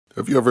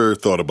Have you ever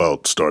thought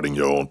about starting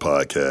your own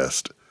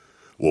podcast?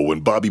 Well, when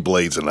Bobby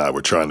Blades and I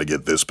were trying to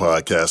get this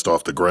podcast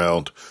off the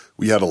ground,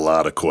 we had a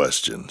lot of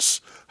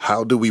questions.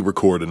 How do we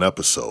record an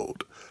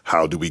episode?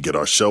 How do we get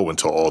our show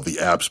into all the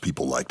apps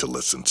people like to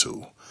listen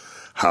to?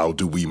 How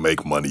do we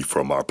make money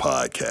from our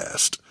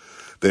podcast?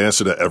 The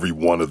answer to every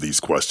one of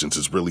these questions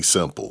is really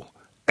simple.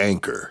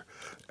 Anchor.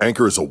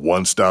 Anchor is a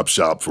one-stop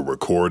shop for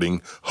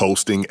recording,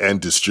 hosting,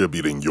 and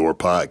distributing your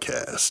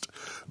podcast.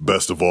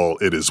 Best of all,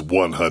 it is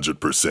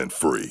 100%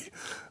 free.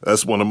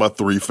 That's one of my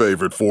 3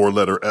 favorite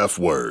 4-letter F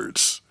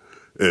words.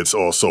 It's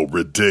also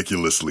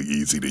ridiculously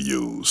easy to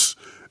use.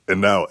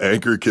 And now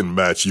Anchor can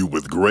match you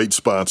with great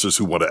sponsors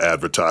who want to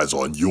advertise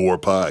on your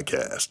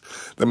podcast.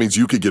 That means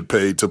you could get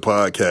paid to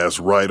podcast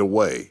right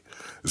away.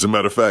 As a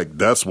matter of fact,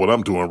 that's what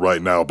I'm doing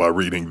right now by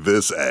reading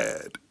this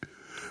ad.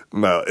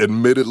 Now,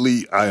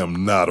 admittedly, I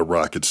am not a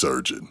rocket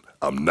surgeon.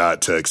 I'm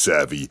not tech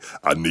savvy.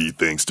 I need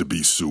things to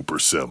be super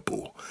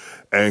simple.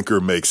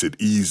 Anchor makes it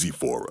easy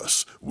for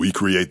us. We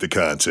create the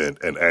content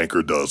and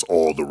Anchor does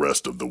all the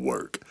rest of the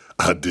work.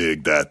 I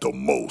dig that the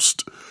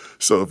most.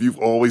 So if you've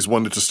always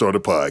wanted to start a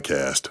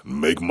podcast,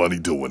 make money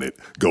doing it,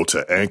 go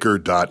to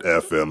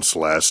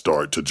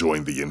anchor.fm/start to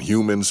join the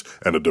Inhumans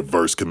and a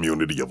diverse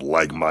community of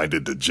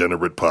like-minded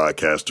degenerate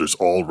podcasters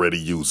already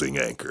using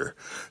Anchor.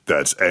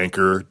 That's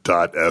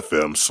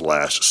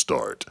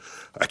anchor.fm/start.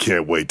 I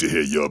can't wait to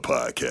hear your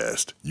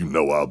podcast. You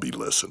know I'll be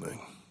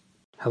listening.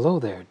 Hello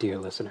there, dear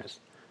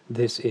listeners.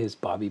 This is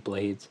Bobby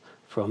Blades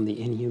from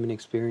the Inhuman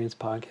Experience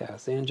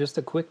podcast. And just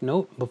a quick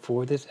note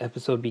before this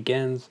episode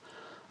begins.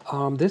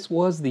 This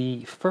was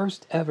the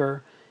first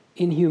ever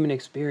Inhuman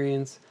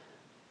Experience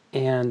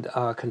and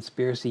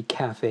Conspiracy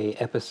Cafe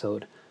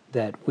episode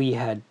that we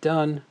had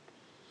done.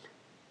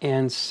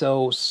 And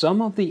so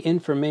some of the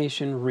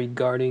information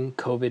regarding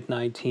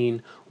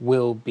COVID-19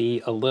 will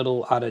be a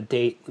little out of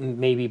date,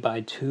 maybe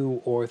by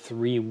 2 or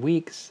 3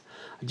 weeks.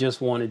 I just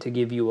wanted to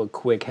give you a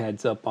quick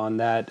heads up on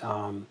that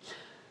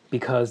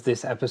because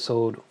this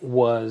episode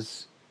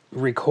was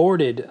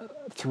recorded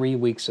 3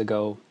 weeks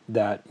ago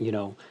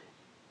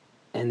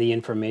and the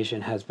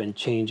information has been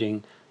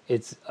changing.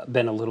 It's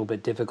been a little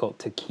bit difficult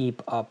to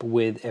keep up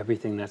with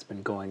everything that's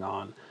been going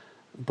on.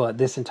 But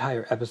this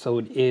entire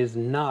episode is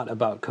not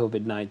about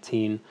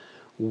COVID-19,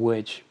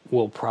 which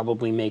will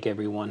probably make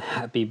everyone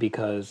happy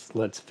because,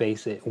 let's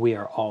face it, we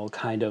are all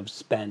kind of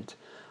spent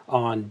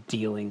on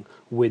dealing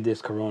with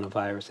this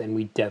coronavirus, and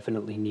we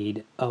definitely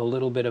need a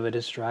little bit of a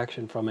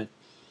distraction from it.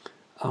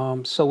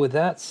 So with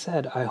that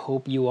said, I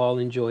hope you all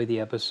enjoy the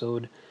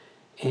episode.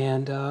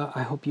 And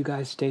I hope you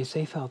guys stay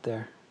safe out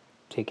there.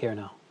 Take care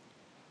now.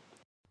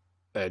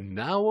 And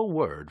now a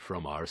word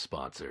from our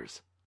sponsors.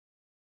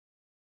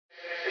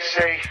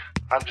 Say,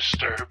 I'm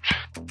disturbed.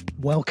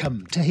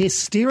 Welcome to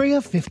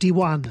Hysteria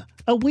 51,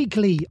 a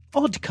weekly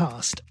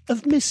oddcast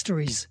of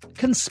mysteries,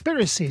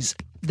 conspiracies,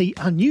 the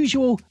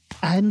unusual,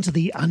 and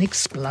the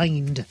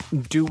unexplained.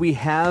 Do we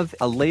have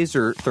a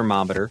laser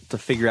thermometer to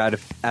figure out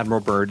if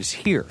Admiral Byrd is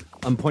here?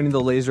 I'm pointing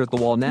the laser at the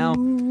wall now.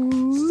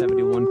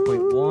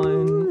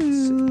 71.1,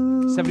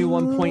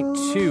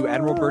 71.2.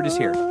 Admiral Byrd is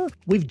here.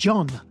 With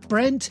John,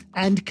 Brent,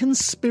 and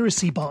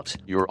Conspiracy Bot.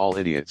 You're all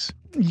idiots.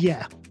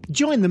 Yeah.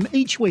 Join them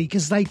each week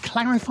as they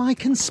clarify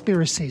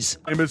conspiracies.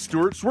 My name is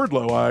Stuart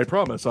Swerdlow. I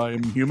promise I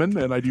am human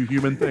and I do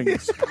human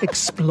things.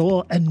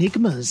 Explore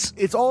enigmas.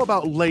 It's all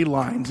about ley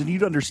lines, and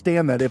you'd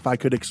understand that if I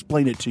could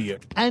explain it to you.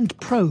 And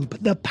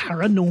probe the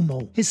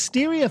paranormal.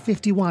 Hysteria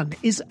 51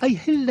 is a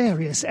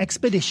hilarious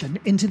expedition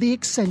into the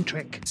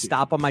eccentric.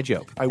 Stop on my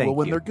joke. I will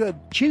when they're good.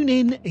 Tune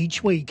in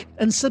each week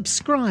and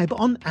subscribe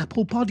on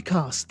Apple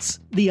Podcasts,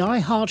 the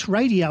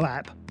iHeartRadio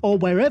app, or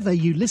wherever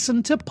you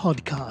listen to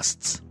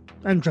podcasts.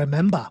 And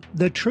remember,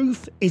 the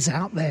truth is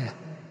out there,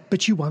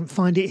 but you won't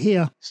find it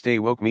here. Stay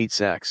woke, meet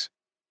sex.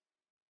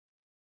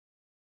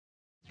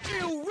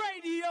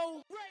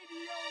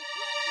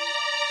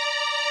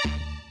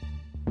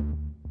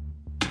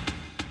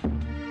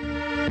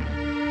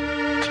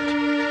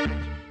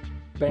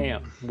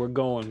 Bam, we're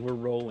going, we're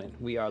rolling,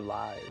 we are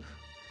live.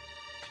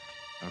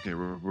 Okay,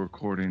 we're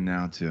recording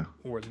now too.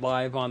 We're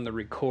live on the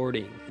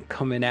recording,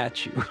 coming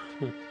at you.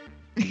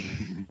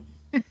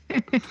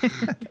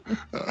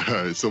 All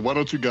right, so why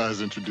don't you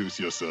guys introduce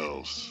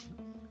yourselves?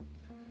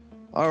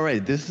 All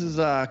right, this is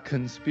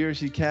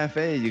Conspiracy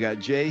Cafe. You got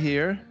Jay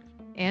here.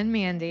 And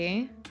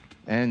Mandy.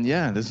 And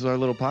yeah, this is our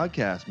little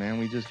podcast, man.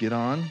 We just get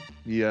on,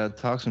 we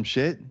talk some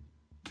shit,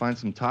 find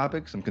some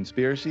topics, some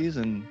conspiracies,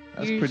 and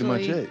that's pretty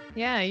much it.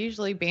 Yeah,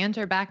 usually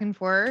banter back and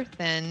forth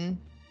and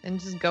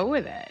just go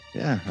with it.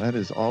 Yeah, that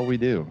is all we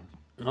do.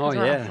 Oh,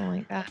 yeah. Awesome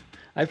like that.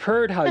 I've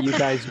heard how you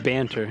guys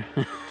banter.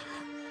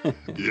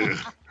 Yeah.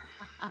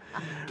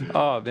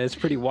 Oh, man, it's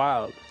pretty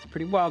wild. It's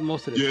pretty wild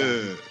most of the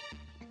time.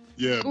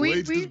 Yeah,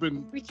 Blades has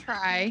been... We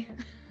try.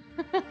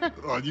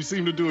 You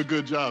seem to do a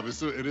good job.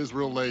 It is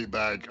real laid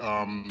back.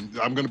 I'm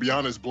going to be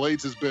honest,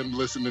 Blades has been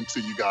listening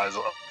to you guys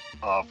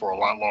for a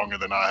lot longer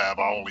than I have.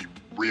 I only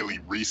really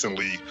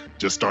recently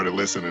just started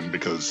listening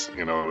because,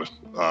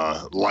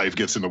 life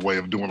gets in the way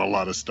of doing a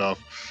lot of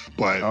stuff.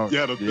 But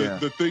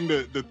the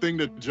thing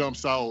that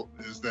jumps out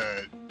is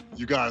that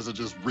you guys are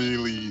just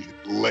really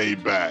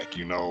laid back,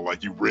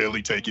 like you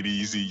really take it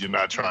easy. You're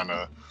not trying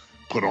to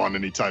put on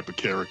any type of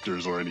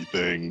characters or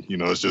anything.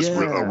 It's just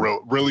a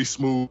really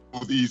smooth,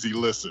 easy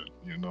listen,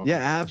 Yeah,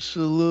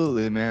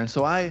 absolutely, man.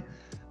 So I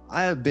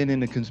have been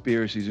into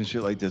conspiracies and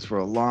shit like this for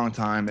a long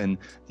time, and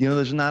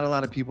there's not a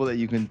lot of people that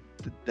you can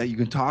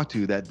talk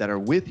to that are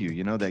with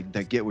you,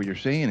 that get what you're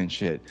saying and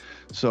shit.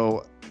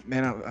 So,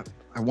 man,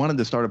 I wanted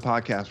to start a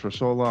podcast for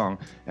so long,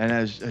 and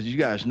as you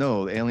guys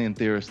know, the Alien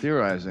Theorists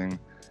Theorizing,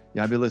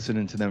 I've been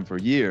listening to them for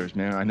years,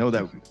 man. I know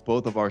that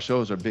both of our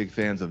shows are big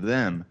fans of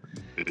them,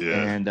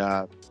 and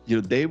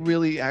they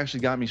really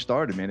actually got me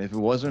started, man. If it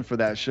wasn't for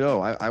that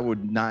show, I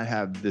would not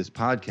have this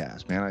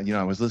podcast, man.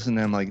 I was listening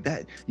to them like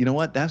that. You know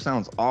what? That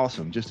sounds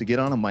awesome. Just to get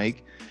on a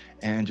mic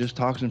and just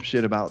talk some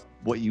shit about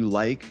what you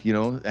like,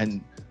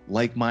 and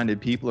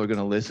like-minded people are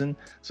gonna listen.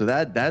 So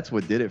that's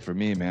what did it for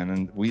me, man.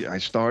 And I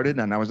started,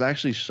 and I was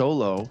actually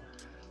solo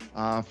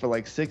for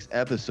like 6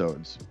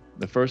 episodes.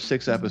 The first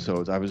 6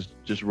 episodes, I was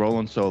just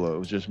rolling solo. It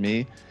was just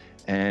me,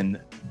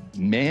 and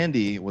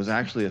Mandy was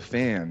actually a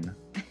fan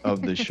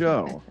of the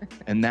show,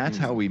 and that's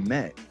how we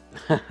met.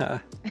 Oh,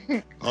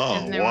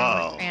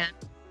 wow.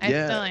 I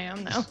still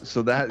am, though.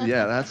 So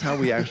that's how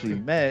we actually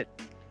met.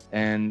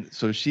 And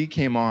so she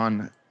came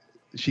on.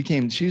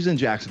 She's in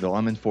Jacksonville.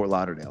 I'm in Fort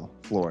Lauderdale,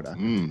 Florida.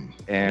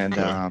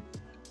 And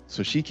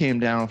so she came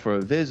down for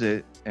a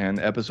visit, and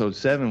episode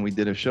 7, we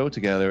did a show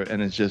together,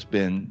 and it's just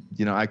been,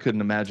 I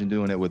couldn't imagine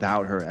doing it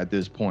without her at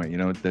this point.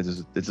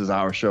 This is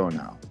our show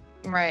now.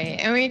 Right.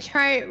 And we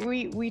try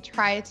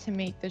to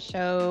make the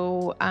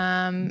show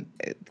kind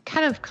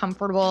of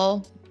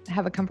comfortable,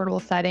 have a comfortable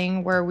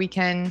setting where we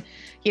can,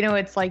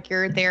 it's like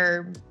you're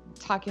there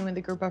talking with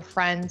a group of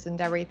friends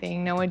and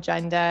everything, no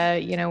agenda.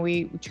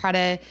 We try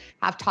to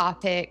have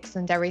topics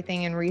and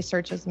everything and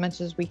research as much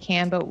as we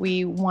can, but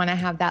we want to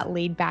have that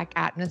laid back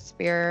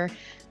atmosphere,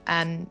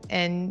 and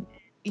kind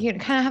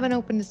of have an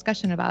open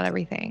discussion about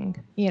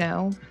everything,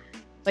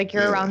 like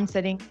you're around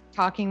sitting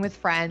talking with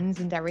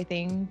friends and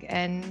everything.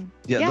 And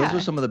those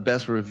are some of the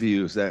best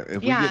reviews. That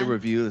if we get a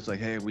review that's like,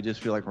 hey, we just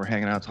feel like we're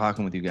hanging out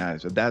talking with you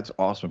guys, that's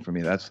awesome for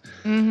me. That's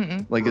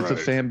it's a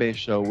fan base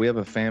show. We have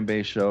a fan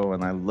base show,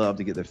 and I love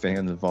to get the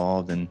fans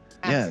involved. And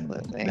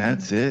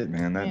that's it,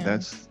 man.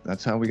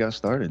 That's how we got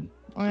started.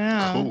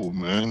 Wow. Cool,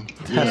 man.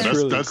 Yeah,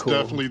 that's cool.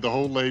 Definitely the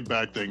whole laid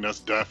back thing. That's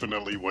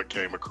definitely what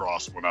came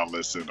across when I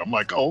listened. I'm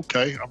like,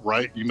 okay, I'm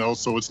right.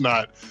 So it's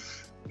not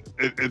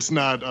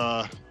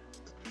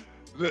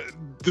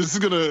this is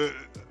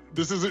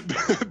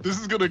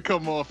gonna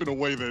come off in a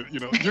way that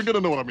you're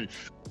gonna know what I mean.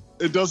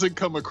 It doesn't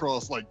come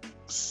across like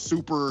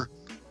super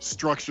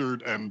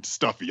structured and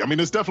stuffy. I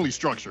mean, it's definitely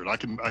structured. I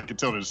can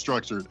tell that it's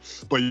structured,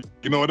 but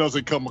it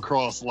doesn't come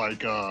across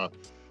like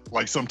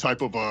some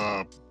type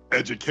of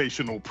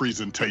educational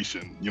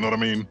presentation. You know what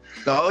I mean?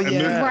 Oh,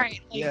 yeah.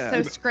 Right. So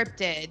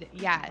scripted.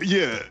 Yeah.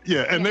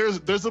 Yeah. And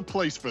there's a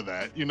place for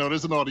that.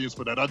 There's an audience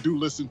for that. I do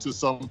listen to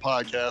some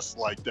podcasts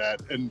like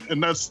that.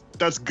 And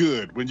that's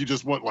good when you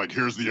just want, like,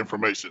 here's the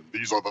information.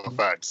 These are the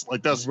facts.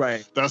 Like, that's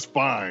right. That's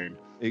fine.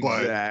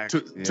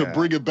 Exactly. But to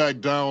bring it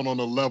back down on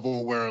a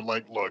level where,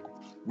 like, look,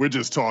 we're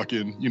just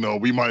talking,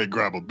 we might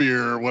grab a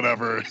beer,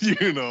 whatever,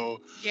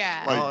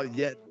 Yeah.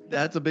 Like,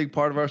 that's a big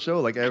part of our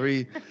show. Like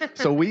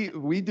so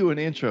we do an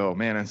intro,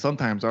 man, and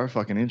sometimes our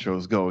fucking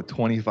intros go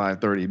 25,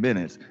 30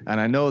 minutes.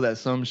 And I know that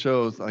some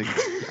shows, like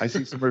I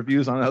see some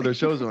reviews on other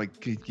shows are like,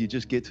 can you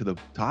just get to the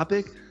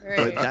topic?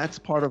 Right. But that's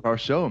part of our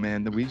show,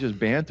 man, that we just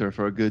banter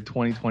for a good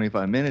 20,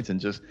 25 minutes and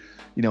just,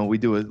 we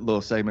do a little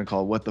segment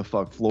called What the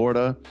Fuck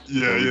Florida.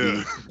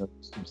 Yeah.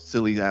 Some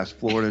silly ass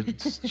Florida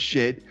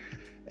shit.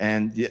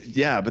 And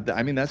but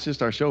I mean, that's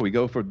just our show. We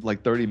go for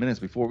like 30 minutes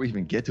before we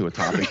even get to a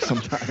topic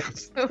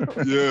sometimes.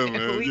 Yeah,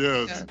 man.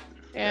 Yes.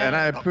 Yeah. And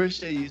I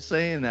appreciate you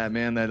saying that,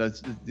 man, that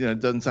it's, it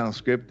doesn't sound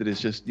scripted.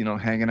 It's just,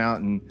 hanging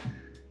out and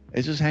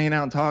it's just hanging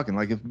out and talking.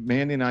 Like if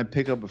Mandy and I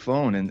pick up a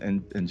phone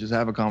and just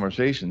have a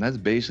conversation, that's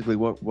basically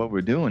what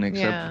we're doing,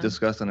 except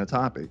discussing a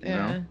topic, you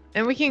know?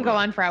 And we can go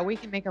on we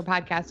can make our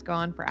podcast go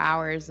on for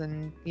hours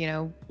and,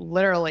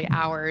 literally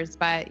hours,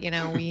 but,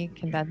 we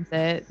condense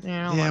it,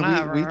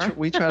 Yeah,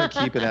 we try to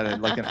keep it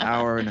at like an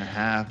hour and a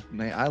half.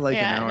 I like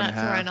an hour and a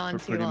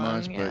half for pretty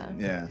much, but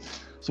yeah.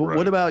 So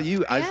what about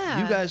you? You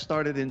guys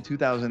started in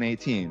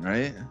 2018,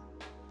 right?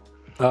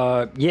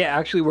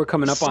 Actually we're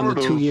coming up on the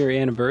 2-year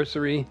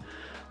anniversary.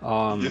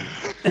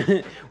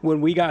 When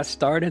we got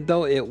started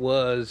though,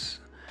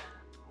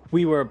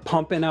 we were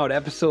pumping out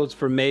episodes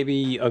for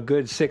maybe a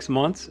good 6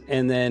 months,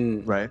 and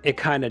then it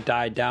kind of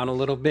died down a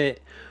little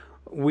bit.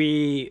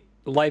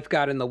 Life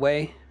got in the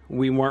way.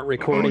 We weren't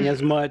recording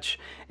as much,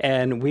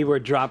 and we were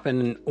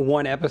dropping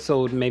one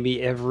episode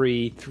maybe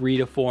every 3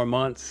 to 4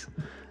 months.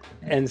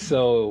 And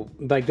so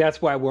like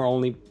that's why we're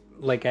only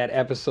like at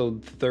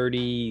episode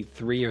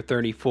 33 or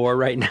 34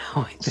 right now,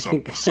 I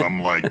think. Something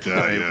like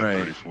that. Yeah,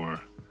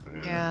 34.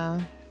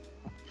 Yeah.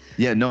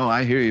 Yeah, no,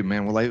 I hear you,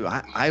 man. Well,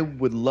 I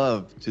would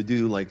love to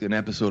do like an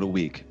episode a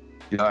week.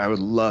 You know, I would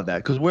love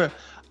that because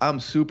I'm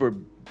super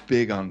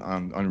big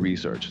on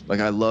research. Like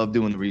I love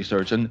doing the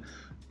research, and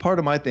part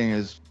of my thing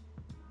is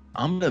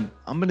I'm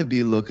gonna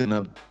be looking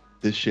up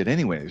this shit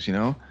anyways. You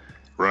know,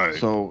 Right.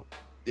 so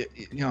you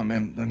know,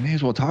 man, I may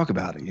as well talk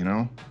about it. You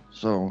know,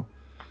 so.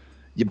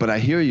 Yeah, but I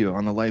hear you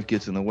on the life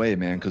gets in the way,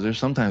 man. Because there's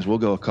sometimes we'll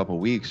go a couple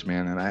weeks,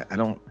 man, and I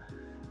don't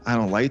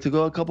like to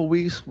go a couple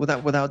weeks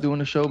without doing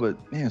the show.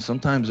 But man,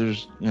 sometimes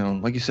there's, you know,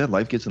 like you said,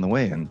 life gets in the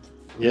way, and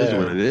it is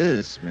what it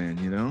is, man.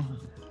 You know.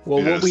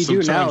 Well, Yeah, what we do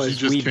now sometimes you is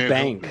just we can't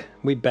help bank.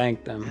 We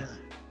bank them.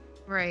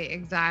 Right.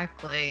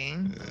 Exactly.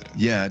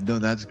 Yeah, no,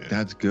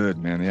 that's good,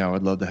 man. Yeah, I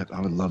would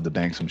love to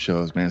bank some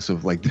shows, man. So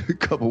if, like a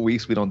couple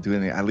weeks we don't do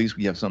anything, at least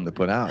we have something to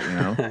put out, you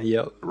know.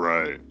 Yep.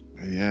 Right.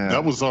 Yeah.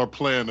 That was our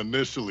plan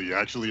initially,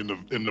 actually, in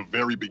the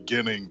very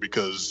beginning,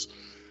 because,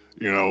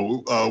 you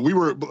know,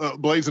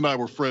 Blaze and I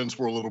were friends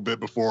for a little bit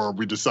before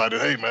we decided,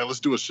 hey man,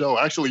 let's do a show.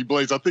 Actually,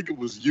 Blaze, I think it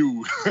was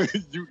you.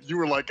 you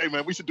were like, hey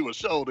man, we should do a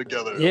show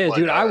together. Yeah, like,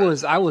 dude, I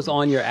was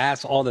on your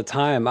ass all the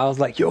time. I was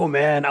like, yo,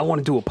 man, I want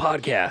to do a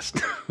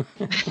podcast.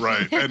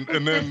 Right.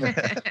 And then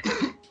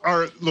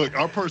our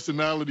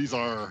personalities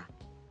are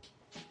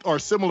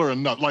similar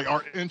enough. Like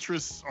our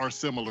interests are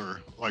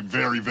similar, like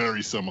very,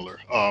 very similar.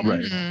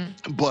 Right.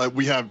 But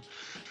we have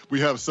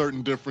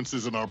certain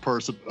differences in our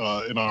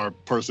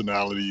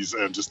personalities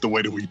and just the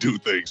way that we do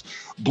things.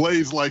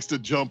 Blaze likes to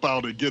jump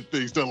out and get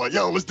things done. Like,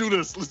 yo, let's do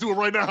this. Let's do it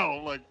right now.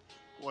 Like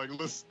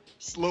let's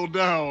slow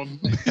down.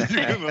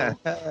 You know,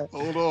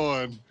 hold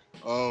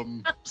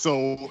on.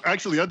 So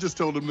actually, I just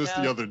told him this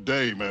the other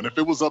day, man. If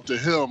it was up to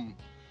him,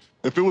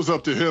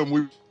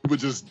 we would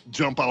just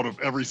jump out of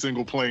every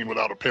single plane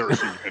without a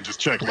parachute and just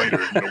check later.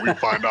 You know, we'd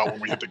find out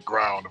when we hit the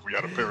ground if we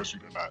had a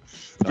parachute or not.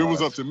 If it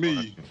was up to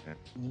me,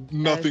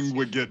 nothing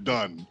would get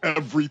done.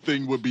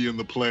 Everything would be in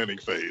the planning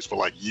phase for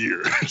like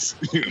years.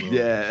 You know?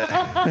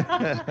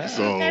 Yeah.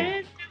 So That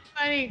is so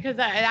funny because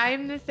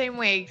I'm the same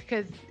way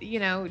because, you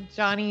know,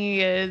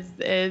 Johnny is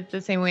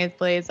the same way as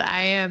Blaze.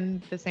 I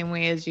am the same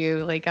way as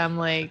you. Like, I'm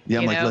like, Yeah,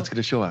 I'm you like, know, let's get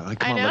a show out. Like,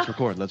 come I on, let's know.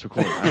 record.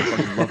 I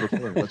fucking love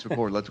recording. Let's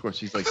record.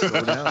 She's like,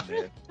 slow down,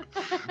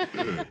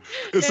 man.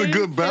 it's a They're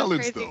good so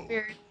balance, crazy though.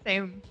 we're the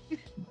Same.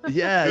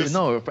 Yeah, It's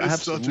no, such a good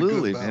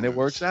absolutely, man. It balance.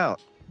 works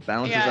out.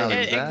 Balances Yeah, out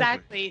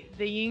exactly.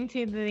 The yin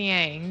to the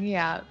yang.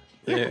 Yeah.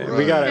 Yeah,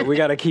 Right. we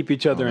gotta keep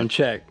each other in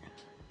check.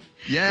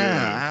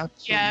 Yeah,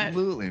 Yeah,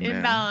 absolutely, in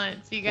man.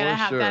 balance. You gotta For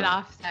have that sure.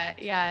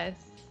 offset. Yes.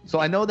 So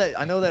I know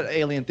that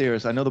Alien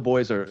Theorists. I know the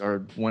boys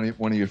are one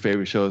of your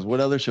favorite shows. What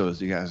other shows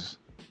do you guys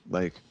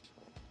like?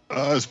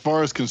 As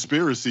far as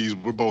conspiracies,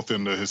 we're both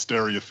in the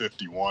Hysteria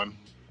 51.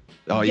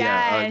 Oh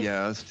Yes.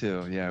 yeah, us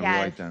too. Yeah, we Yes.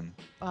 like them.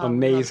 Oh,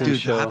 Amazing Dude,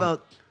 show.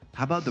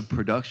 how about the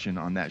production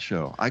on that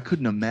show? I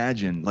couldn't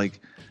imagine like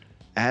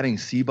adding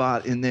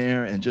Seabot in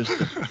there and just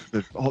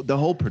the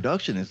whole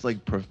production is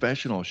like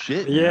professional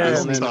shit. Yeah,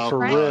 It's man, tough. for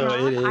Right, real,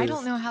 huh? it is. I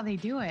don't know how they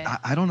do it.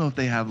 I don't know if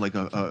they have like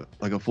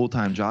a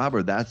full-time job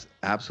or that's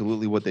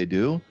absolutely what they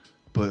do,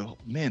 but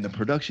man, the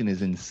production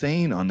is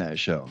insane on that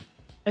show.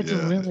 It's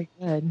Yeah. really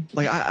good.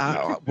 Like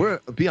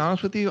we're be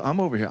honest with you, I'm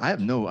over here. I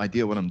have no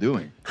idea what I'm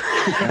doing.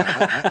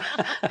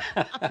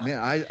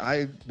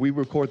 We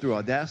record through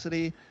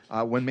Audacity.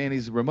 When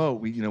Manny's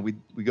remote, we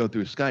go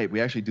through Skype.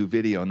 We actually do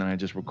video, and then I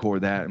just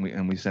record that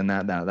and we send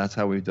that out. That's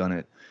how we've done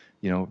it.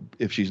 You know,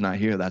 if she's not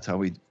here, that's how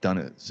we've done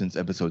it since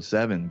episode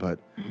 7. But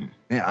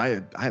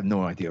man, I have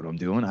no idea what I'm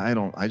doing.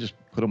 I just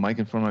put a mic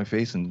in front of my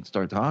face and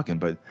start talking.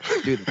 But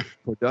dude, the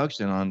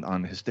production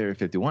on Hysteria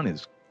 51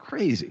 is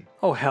crazy.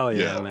 Oh hell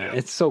yeah, Yeah, man! yeah.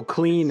 It's so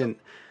clean and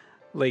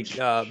like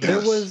there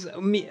was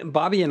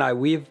Bobby and I.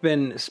 We've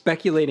been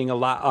speculating a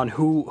lot on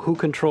who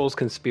controls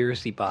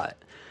Conspiracy Bot,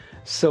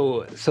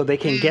 so they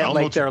can I get don't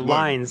know like their what-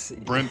 lines.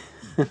 Brent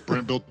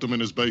built them in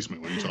his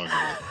basement. What are you talking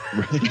about?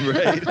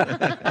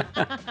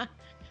 Right.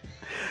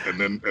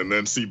 And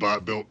then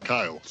C-Bot built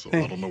Kyle. So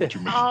I don't know what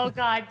you mean. Oh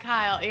God,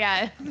 Kyle.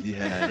 Yeah.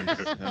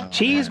 Yeah.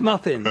 Cheese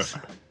muffins.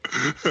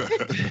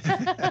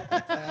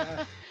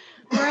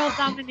 World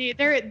dominate.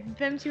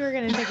 Them two are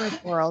gonna take over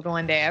the world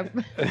one day.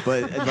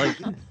 But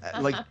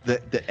like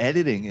the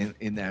editing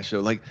in that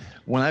show, like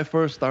when I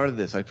first started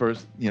this,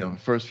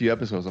 first few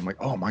episodes, I'm like,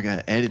 oh my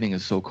god, editing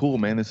is so cool,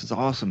 man. This is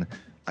awesome.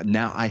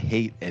 Now I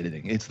hate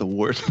editing. It's the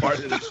worst part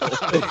of this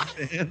whole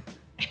thing,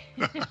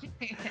 man.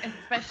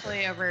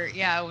 Especially over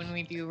when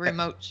we do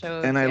remote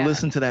shows. And I yeah.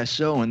 listen to that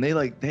show, and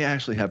they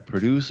actually have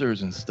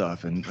producers and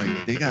stuff, and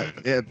like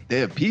they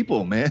have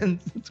people, man.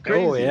 It's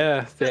crazy. Oh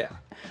yeah.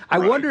 I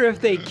wonder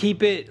if they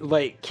keep it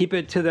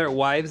to their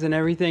wives and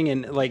everything,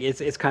 and like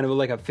it's kind of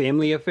like a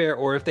family affair,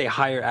 or if they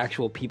hire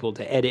actual people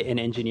to edit and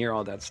engineer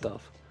all that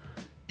stuff.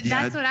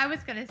 That's what I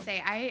was gonna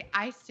say.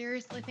 I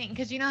seriously think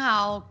because you know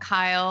how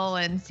Kyle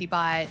and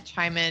Seabot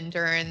chime in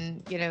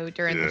during the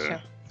show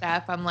and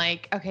stuff. I'm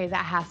like, okay,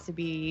 that has to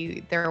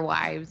be their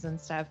wives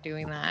and stuff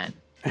doing that.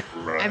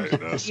 Right. I'm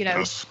just,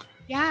 That's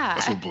yeah.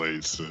 what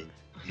Blaze said.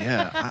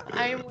 Yeah,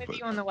 I'm with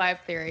you on the wife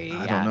theory.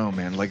 I Yeah. don't know,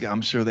 man. Like,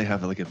 I'm sure they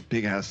have like a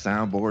big ass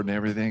soundboard and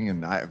everything,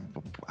 and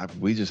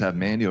we just have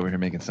Mandy over here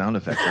making sound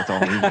effects. That's all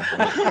we do.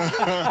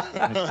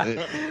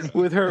 That's it.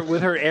 with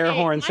her air Hey,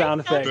 horn my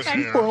sound sound effects.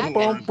 effects Boom,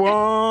 boom,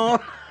 boom.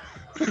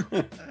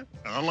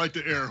 I like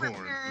the air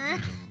horn.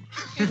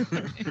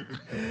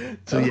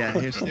 So yeah,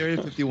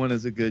 Hysteria 51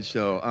 is a good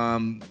show.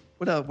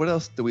 What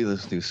else do we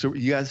listen to? So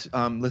you guys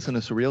listen to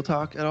Surreal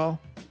Talk at all?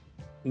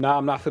 No,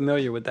 I'm not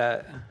familiar with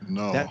that.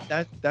 No.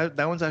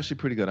 That one's actually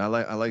pretty good. I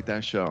like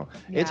that show.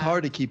 It's Yeah.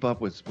 hard to keep up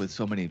with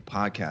so many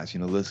podcasts. You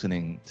know,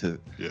 listening to.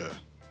 Yeah.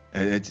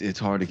 It's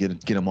hard to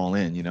get them all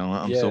in. You know,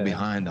 I'm so Yeah.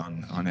 behind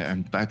on it.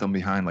 In fact, I'm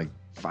behind like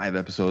 5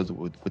 episodes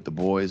with the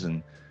boys,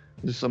 and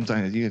just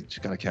sometimes you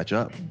just gotta catch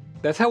up.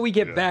 That's how we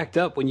get backed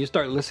up when you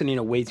start listening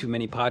to way too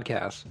many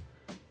podcasts.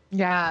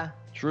 Yeah.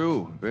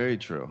 True, very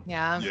true.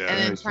 Yeah. Yeah, And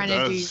then so trying to do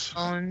your that's-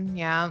 own.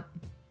 Yeah.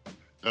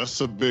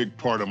 That's a big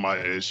part of my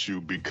issue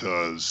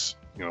because,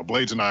 you know,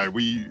 Blades and I,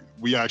 we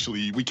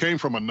came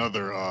from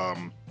another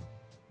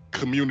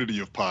community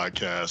of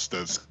podcasts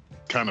that's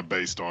kind of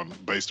based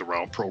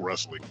around pro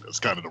wrestling. That's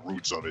kind of the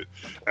roots of it.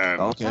 And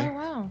Okay.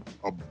 Oh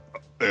wow.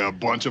 a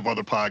bunch of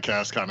other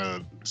podcasts kind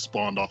of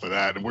spawned off of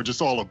that, and we're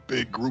just all a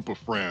big group of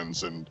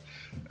friends. And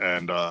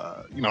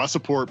you know, I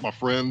support my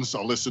friends.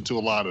 I listen to a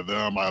lot of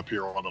them. I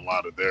appear on a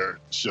lot of their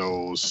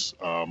shows.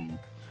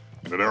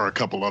 You know, there are a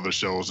couple other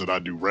shows that I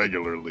do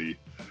regularly,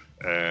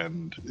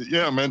 and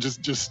yeah, man,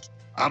 just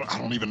I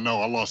don't even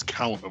know. I lost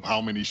count of how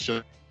many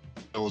shows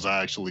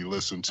I actually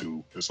listen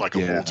to. It's like a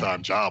Yeah.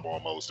 full-time job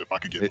almost. If I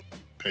could get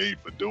paid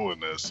for doing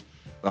this,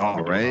 All I'd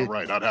be doing right. all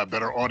right. I'd have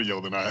better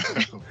audio than I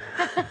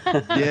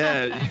have.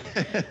 Yeah,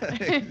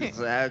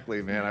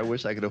 exactly, man. I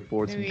wish I could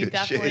afford some We good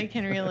definitely shit.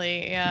 can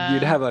relate. Yeah.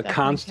 You'd have a definitely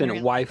constant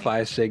can relate.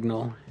 Wi-Fi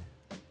signal.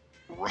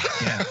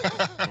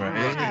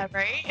 Yeah,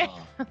 right?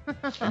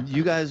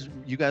 You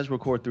guys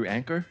record through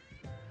Anchor?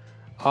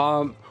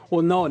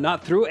 Well, no,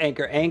 not through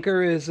Anchor.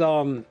 Anchor is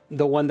the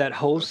one that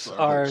hosts That's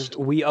our our. host.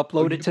 We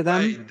upload it to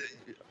them.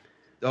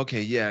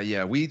 Okay,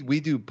 yeah. We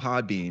do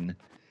Podbean,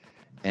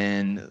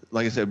 and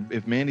like I said,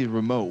 if Mandy's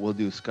remote, we'll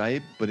do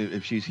Skype. But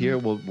if she's here,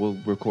 we'll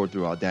record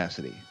through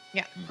Audacity.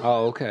 Yeah.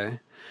 Oh, okay.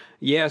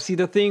 Yeah, see,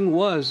 the thing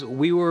was,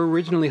 we were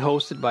originally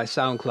hosted by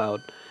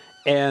SoundCloud,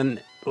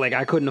 and like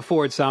I couldn't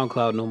afford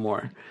SoundCloud no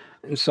more.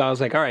 And so I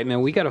was like, all right,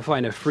 man, we got to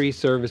find a free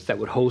service that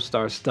would host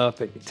our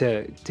stuff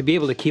to be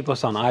able to keep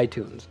us on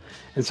iTunes.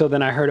 And so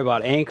then I heard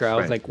about Anchor. I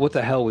was Right. like, what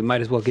the hell? We might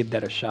as well give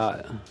that a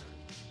shot.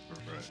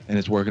 And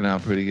it's working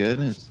out pretty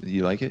good.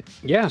 You like it?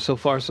 Yeah, so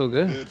far so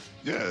good.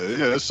 Yeah,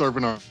 it's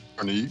serving our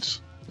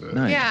needs.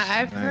 Nice. Yeah,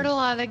 I've heard a nice.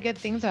 lot of good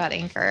things about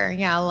Anchor.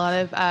 Yeah, a lot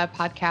of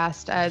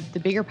the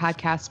bigger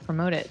podcasts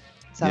promote it.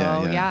 So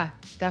Yeah. yeah,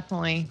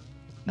 definitely.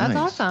 That's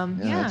Nice. awesome.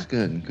 Yeah. That's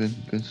good.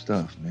 Good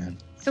stuff, man.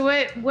 So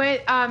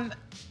what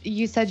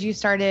you said you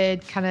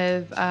started kind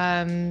of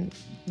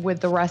with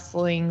the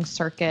wrestling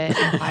circuit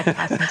and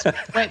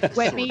podcasting.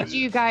 What made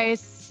you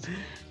guys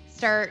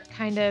start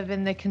kind of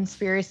in the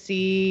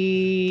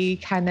conspiracy,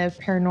 kind of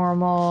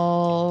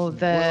paranormal,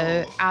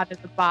 the Well- out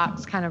of the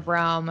box kind of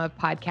realm of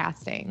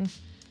podcasting?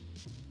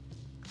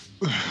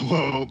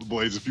 Well,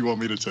 Blaze, if you want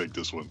me to take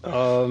this one.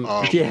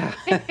 Yeah.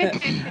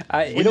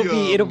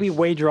 It'll be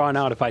way drawn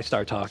out if I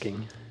start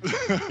talking.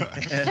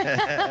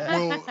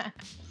 Well,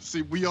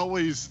 see,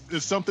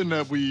 it's something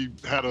that we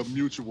had a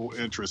mutual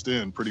interest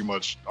in pretty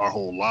much our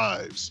whole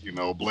lives. You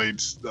know,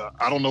 Blades,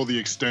 I don't know the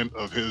extent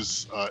of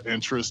his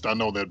interest. I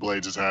know that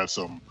Blades has had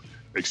some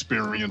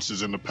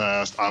experiences in the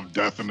past. I've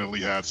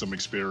definitely had some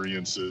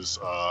experiences.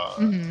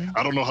 I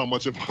don't know how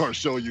much of our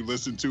show you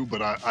listen to,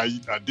 but I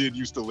did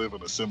used to live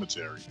in a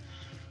cemetery.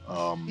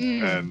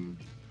 And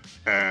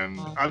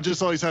I've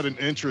just always had an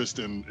interest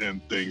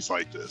in things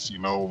like this. You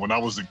know, when I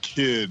was a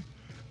kid,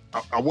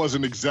 I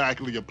wasn't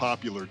exactly a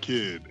popular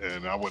kid,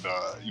 and I would,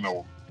 you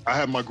know, I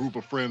had my group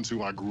of friends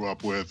who I grew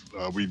up with.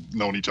 We've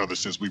known each other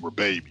since we were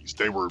babies.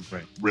 They were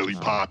really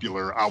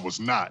popular. I was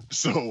not.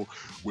 So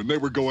when they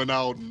were going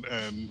out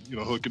and you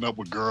know, hooking up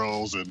with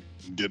girls and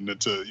getting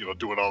into, you know,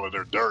 doing all of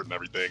their dirt and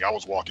everything, I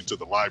was walking to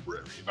the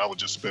library, and I would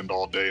just spend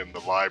all day in the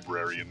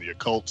library in the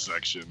occult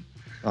section.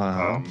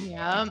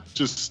 Yeah.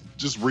 Just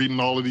reading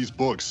all of these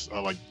books,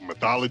 like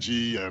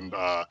mythology, and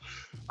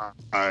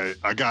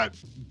I got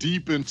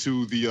deep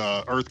into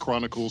the Earth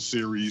Chronicles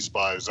series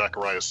by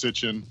Zachariah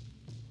Sitchin,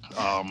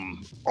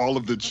 all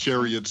of the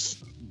Chariots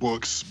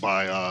books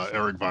by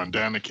Eric Von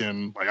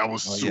Daniken. Like I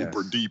was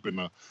super deep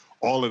into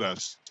all of that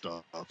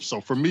stuff. So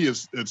for me,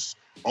 it's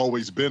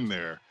always been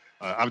there.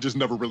 I've just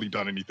never really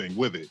done anything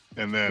with it.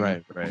 And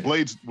then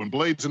when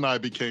Blades and I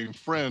became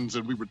friends,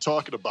 and we were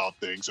talking about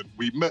things, and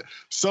we met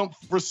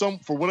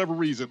for whatever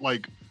reason,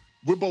 like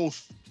we're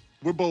both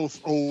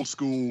old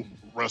school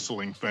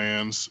wrestling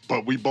fans,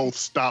 but we both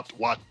stopped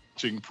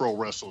watching pro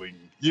wrestling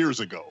years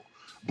ago.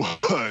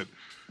 But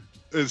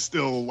it's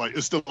still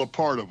a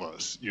part of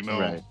us, you know.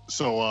 Right.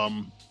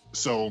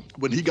 So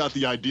when he got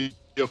the idea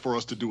for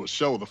us to do a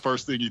show, the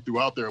first thing he threw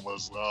out there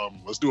was,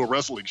 let's do a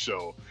wrestling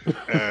show.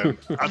 And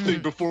I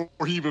think before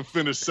he even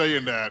finished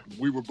saying that,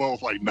 we were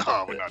both like,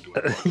 nah, we're not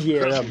doing that.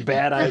 Yeah, a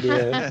bad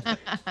idea.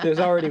 There's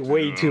already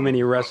way too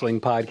many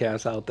wrestling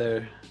podcasts out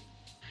there.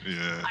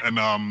 Yeah, and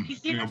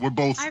we're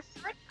both. I've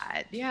heard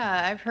that.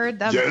 Yeah, I've heard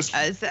that.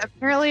 Yes.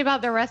 Apparently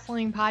about the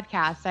wrestling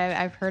podcast.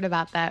 I've heard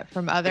about that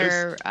from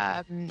other.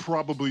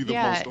 Probably the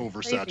most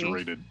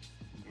oversaturated.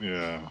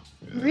 Yeah.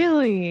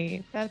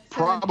 Really? That's so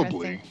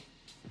probably. interesting.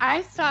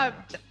 I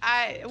stopped.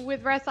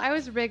 With wrestling. I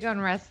was big on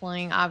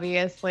wrestling,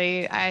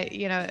 obviously.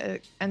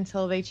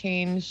 Until they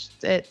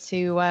changed it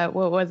to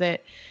what was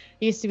it?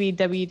 It used to be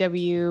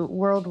WW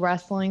World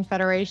Wrestling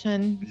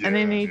Federation, and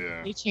then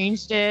they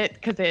changed it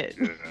because it.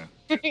 Yeah.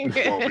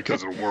 Well,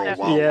 because of the World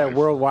Wildlife. Yeah,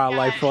 World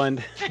Wildlife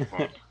Fund.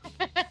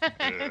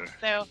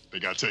 So they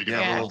got taken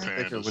Yeah, out little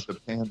sticker with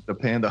the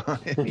panda on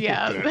it.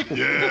 yeah.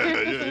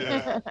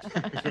 Yeah.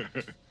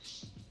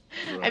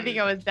 I think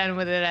I was done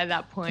with it at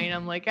that point.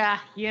 I'm like,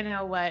 you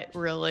know what,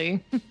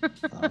 really?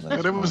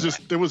 But there was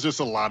just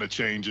a lot of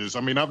changes. I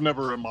mean, I've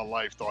never in my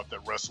life thought that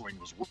wrestling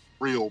was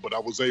real, but I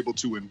was able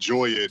to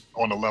enjoy it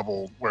on a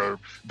level where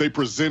they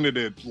presented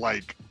it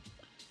like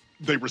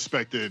they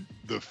respected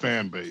the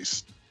fan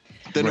base.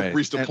 Then it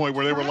reached a point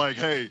where they were like,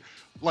 hey,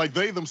 like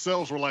they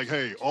themselves were like,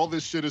 hey, all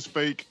this shit is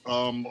fake.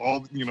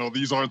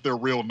 These aren't their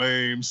real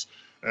names.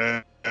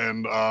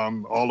 And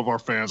all of our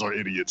fans are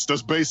idiots.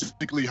 That's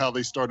basically how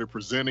they started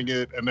presenting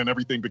it. And then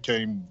everything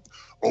became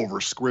over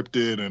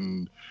scripted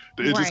and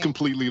it just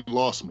completely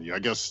lost me. I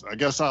guess I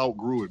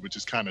outgrew it, which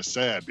is kind of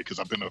sad because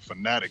I've been a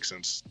fanatic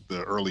since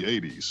the early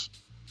 80s.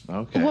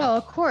 Okay. Well,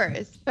 of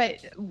course. But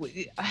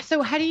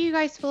so how do you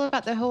guys feel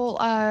about the whole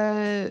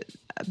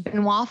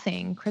Benoit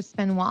thing, Chris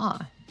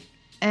Benoit,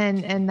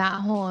 and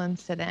that whole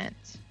incident?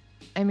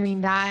 I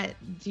mean,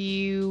 do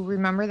you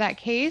remember that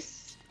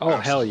case? Oh,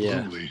 Absolutely.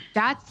 hell yeah.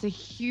 That's a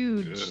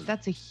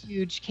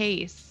huge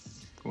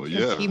case. Well,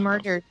 yeah. He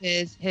murdered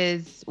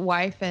his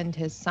wife and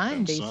his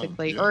son,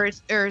 basically. Or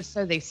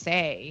so they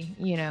say,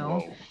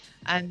 Whoa.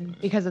 And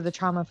because of the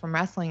trauma from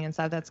wrestling and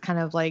stuff, that's kind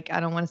of like, I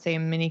don't want to say a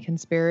mini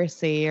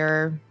conspiracy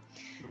or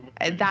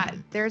that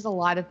there's a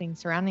lot of things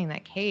surrounding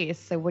that case.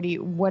 So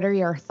what are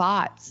your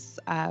thoughts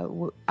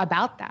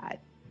about that?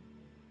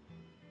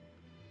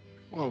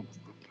 Well,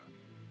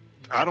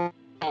 I don't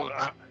know.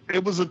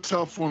 It was a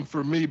tough one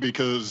for me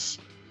because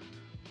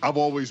I've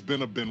always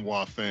been a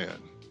Benoit fan,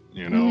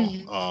 and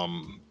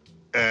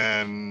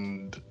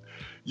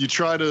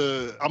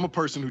I'm a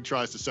person who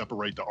tries to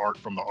separate the art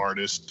from the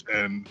artist,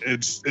 and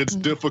it's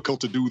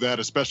difficult to do that,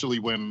 especially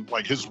when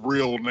like his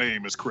real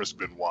name is Chris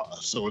Benoit.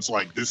 So it's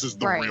like, this is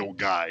the real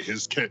guy.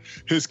 His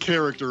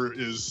character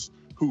is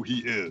who he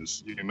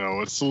is.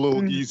 It's a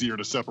little easier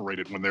to separate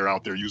it when they're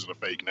out there using a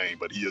fake name,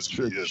 but he is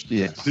who he is.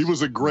 Yes. He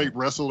was a great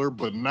wrestler,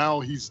 but now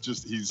he's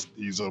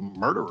a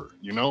murderer,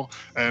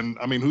 And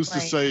I mean, who's to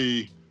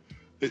say?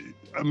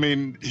 I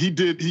mean, he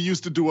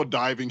used to do a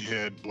diving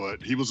head,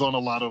 but he was on a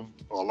lot of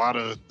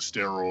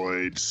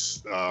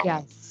steroids.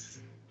 Yes.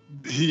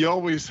 He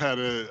always had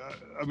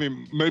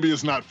maybe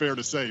it's not fair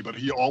to say, but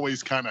he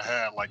always kind of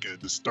had like a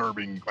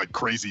disturbing, like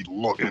crazy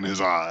look in his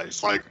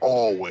eyes. Like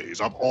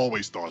always. I've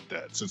always thought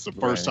that since the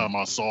first time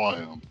I saw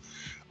him.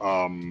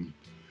 I'm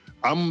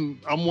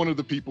one of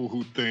the people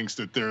who thinks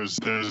that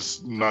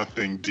there's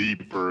nothing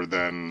deeper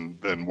than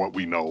what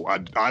we know.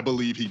 I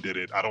believe he did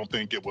it. I don't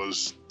think it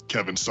was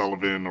Kevin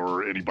Sullivan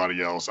or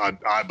anybody else.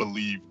 I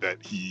believe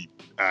that he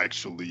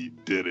actually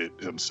did it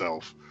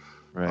himself.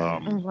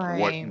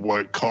 Right.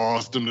 What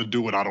caused him to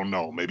do it, I don't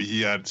know. Maybe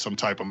he had some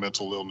type of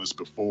mental illness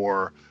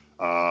before.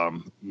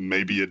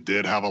 Maybe it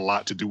did have a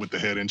lot to do with the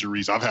head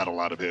injuries. I've had a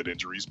lot of head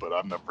injuries, but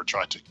I've never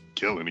tried to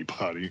kill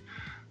anybody.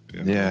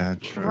 Yeah,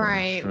 true.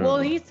 Right. True. Well,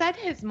 he said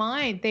his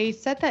mind. They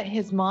said that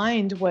his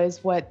mind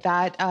was what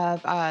that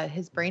of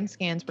his brain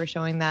scans were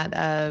showing that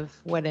of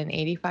what an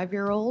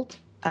 85-year-old.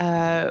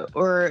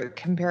 Or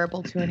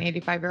comparable to an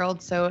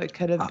 85-year-old, so it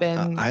could have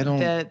been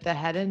the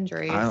head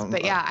injuries.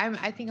 But yeah,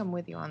 I think I'm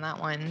with you on that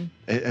one.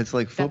 It's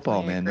like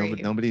football, Definitely man.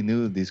 agree. Nobody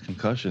knew these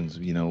concussions,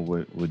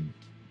 would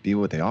be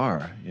what they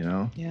are,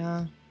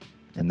 Yeah.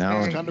 And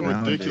now It's kind of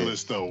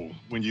ridiculous, though,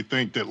 when you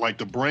think that like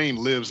the brain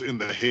lives in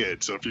the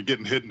head. So if you're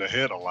getting hit in the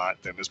head a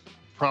lot, then it's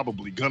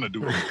probably gonna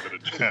do a little bit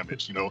of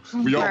damage.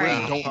 We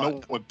already don't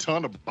know a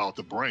ton about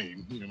the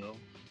brain.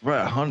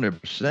 Right,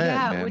 100%.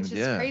 Yeah, man. which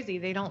is crazy.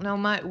 They don't know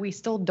much. We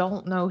still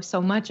don't know so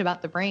much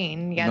about the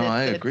brain. Yeah, No,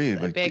 I agree.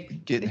 Like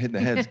getting hit in the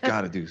head's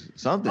got to do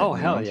something. Oh,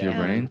 hell to yeah. your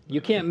brain. You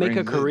can't make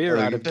a Brain's career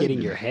like out of you getting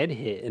said. your head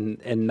hit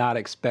and not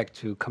expect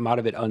to come out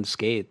of it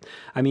unscathed.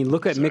 I mean,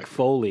 look at Mick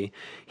Foley.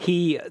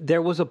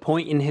 There was a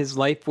point in his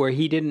life where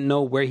he didn't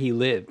know where he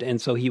lived, and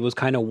so he was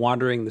kind of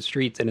wandering the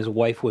streets, and his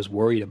wife was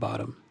worried about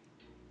him.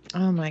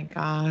 Oh my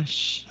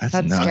gosh, That's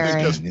that's nuts.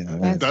 scary. I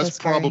think that's so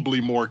scary. probably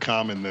more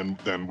common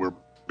than we're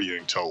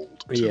being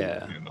told. Too,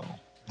 Yeah.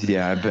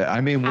 Yeah, I bet.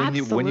 I mean, when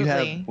you Absolutely.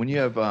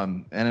 have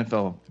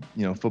NFL,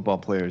 football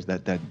players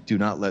that do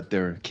not let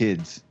their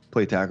kids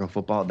play tackle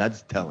football,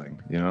 that's telling.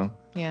 Yeah.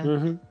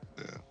 Mm-hmm.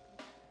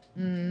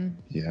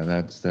 Yeah,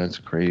 that's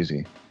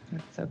crazy.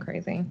 That's so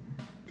crazy.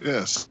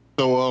 Yes.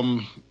 So,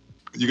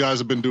 you guys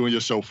have been doing your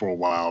show for a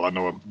while. I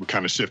know we're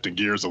kind of shifting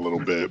gears a little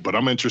bit, but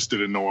I'm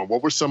interested in knowing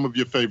what were some of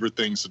your favorite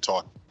things to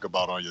talk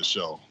about on your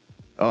show.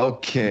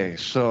 Okay,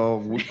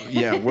 so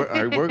yeah,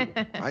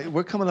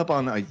 we're coming up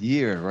on a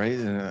year, right?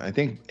 I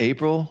think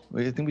April.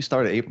 I think we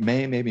started April,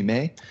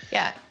 May.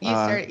 Yeah, you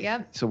started.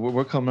 Yep. So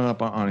we're coming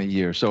up on a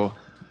year. So,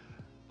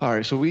 all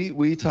right. So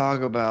we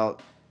talk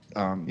about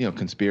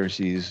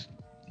conspiracies,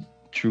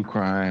 true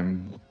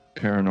crime,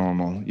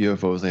 paranormal,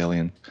 UFOs,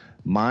 alien.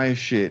 My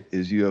shit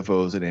is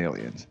UFOs and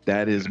aliens.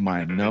 That is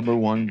my number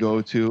one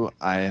go-to.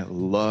 I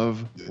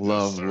love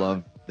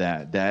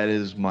that. That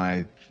is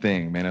my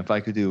thing, man. If I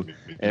could do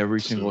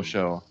every single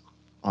show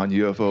on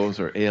UFOs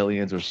or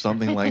aliens or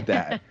something like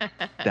that,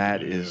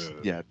 that is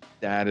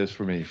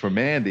for me. For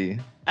Mandy.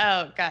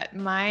 Oh God,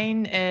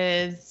 mine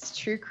is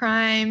true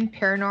crime,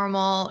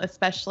 paranormal,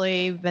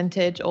 especially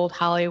vintage old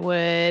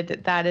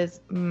Hollywood. That is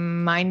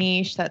my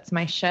niche. That's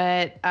my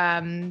shit.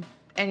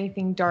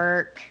 Anything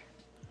dark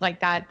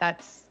like that,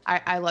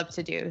 I love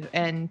to do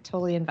and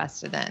totally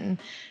invested in.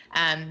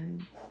 I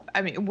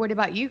mean, what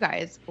about you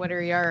guys? What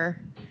are y'all's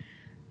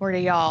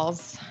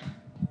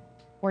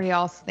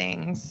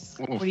things?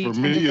 Well, for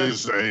me,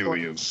 it's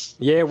aliens.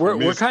 Yeah,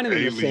 we're kind of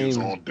in the aliens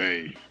same all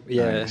day.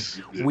 Yeah, Nice.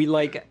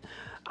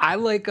 I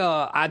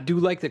do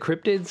like the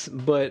cryptids,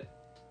 but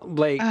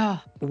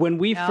when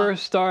we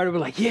first started, we're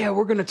like, yeah,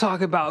 we're gonna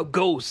talk about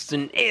ghosts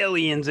and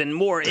aliens and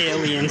more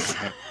aliens.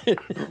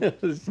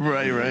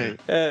 Right.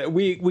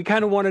 We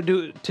kind of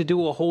wanted to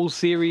do a whole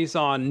series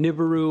on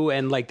Nibiru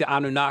and like the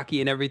Anunnaki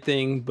and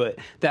everything, but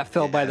that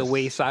fell by the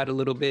wayside a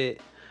little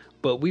bit.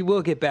 But we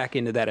will get back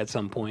into that at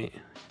some point.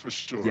 For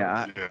sure.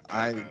 Yeah,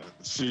 I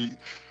see.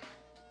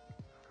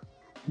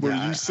 Where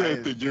you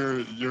said that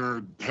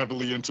you're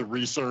heavily into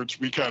research,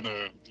 we kind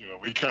of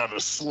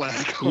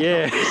slack on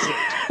research.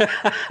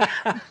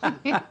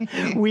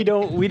 we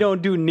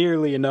don't do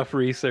nearly enough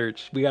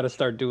research. We got to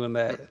start doing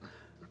that.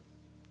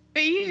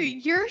 But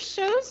your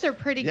shows are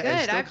pretty good.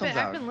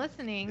 I've been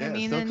listening. Yeah, I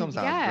mean, it still comes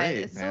out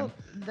great, it's man. still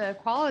the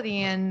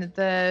quality and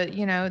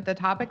the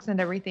topics and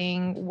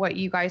everything. What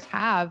you guys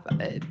have,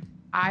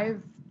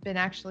 I've been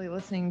actually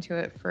listening to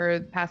it for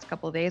the past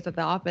couple of days at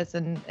the office,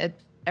 and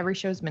every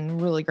show's been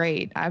really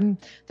great. I'm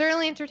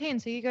thoroughly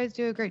entertained, so you guys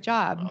do a great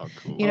job. Oh,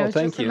 cool. It's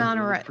thank just you.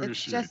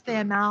 it's just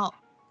the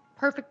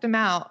perfect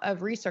amount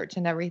of research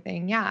and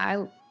everything.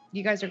 Yeah,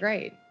 you guys are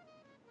great.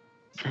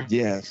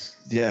 Yes.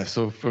 Yeah.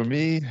 So for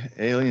me,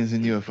 aliens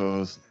and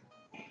UFOs,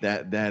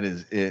 that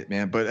is it,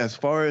 man. But as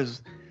far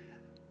as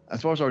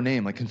our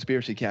name, like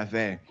Conspiracy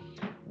Cafe,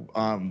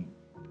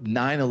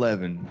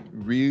 9/11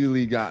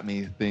 really got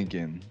me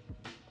thinking,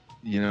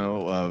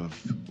 of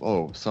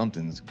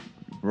something's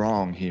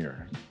wrong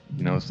here.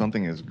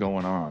 Something is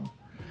going on.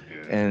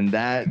 Yeah. And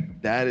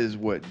that is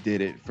what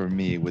did it for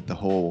me with the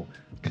whole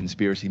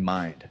conspiracy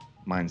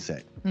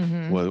mindset.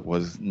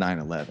 Was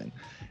 9/11.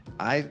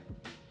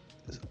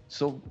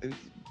 So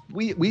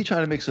we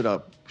try to mix it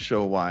up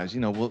show wise.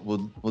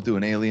 We'll do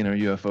an alien or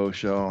UFO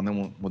show, and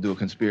then we'll do a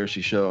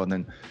conspiracy show, and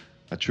then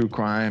a true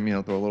crime.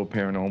 Throw a little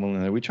paranormal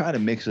in there. We try to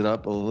mix it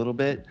up a little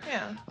bit.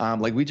 Yeah.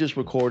 Like we just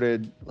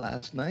recorded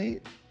last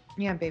night.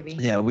 Yeah, baby.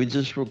 Yeah, we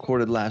just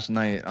recorded last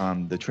night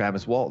the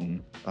Travis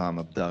Walton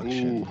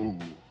abduction. Ooh,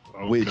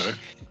 okay. Which,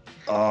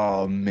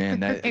 oh man,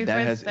 that We've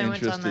has read so much on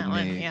interested that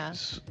one, me. yeah.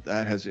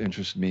 That has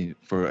interested me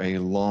for a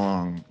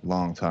long,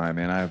 long time,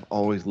 and I've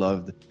always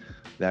loved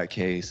that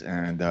case.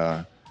 And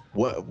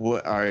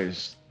what are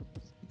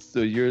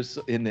so you're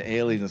in the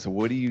aliens? So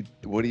what do you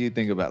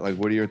think about? Like,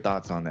 what are your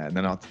thoughts on that? And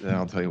then I'll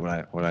tell you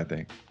what I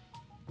think.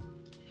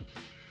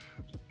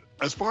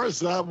 As far as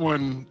that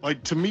one,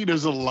 like, to me,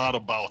 there's a lot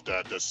about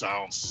that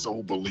sounds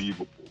so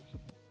believable.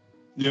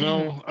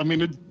 I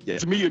mean,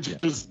 to me,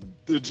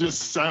 it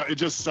just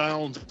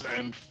sounds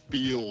and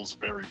feels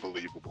very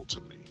believable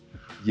to me.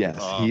 Yes,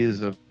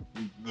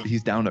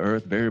 he's down to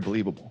earth, very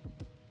believable.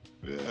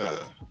 Yeah.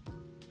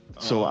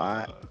 So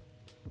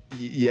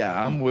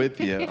I'm with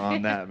you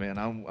on that, man.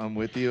 I'm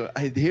with you.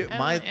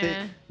 My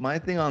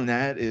thing on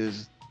that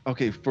is,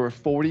 okay, for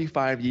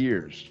 45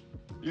 years.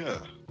 Yeah.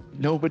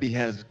 Nobody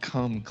has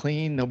come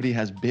clean. Nobody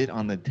has bid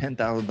on the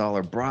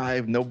 $10,000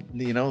 bribe. No,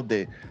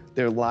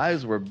 their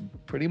lives were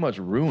pretty much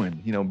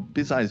ruined.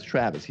 Besides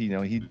Travis,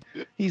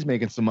 he's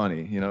making some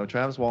money.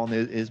 Travis Walton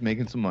is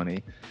making some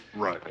money.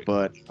 Right.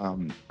 But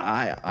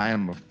I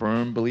am a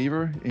firm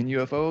believer in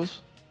UFOs,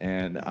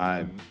 and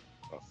I'm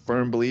a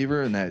firm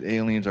believer in that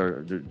aliens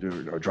are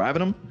driving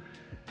them.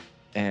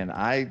 And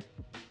I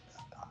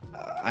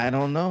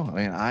don't know. I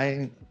mean,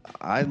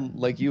 I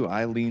like you.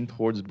 I lean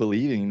towards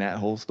believing that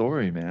whole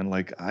story, man.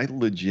 Like I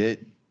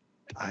legit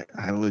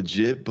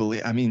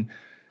believe. I mean,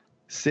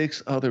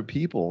 6 other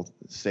people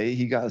say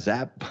he got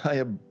zapped by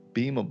a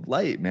beam of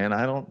light, man.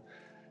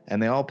 And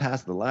they all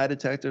passed the lie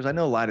detectors. I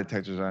know lie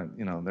detectors aren't,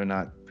 they're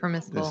not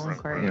permissible in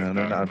court. They're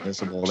not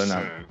admissible. They're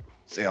not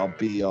say all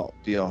be all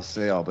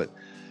say all. But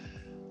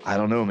I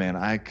don't know, man.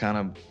 I kind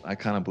of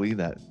believe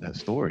that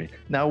story.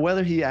 Now,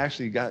 whether he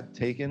actually got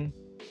taken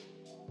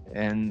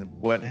and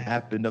what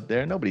happened up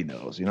there, nobody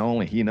knows.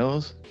 Only he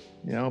knows.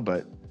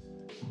 But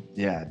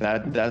yeah,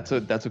 that's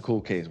a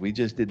cool case. We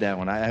just did that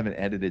one. I haven't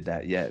edited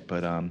that yet,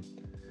 but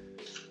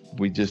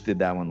we just did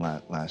that one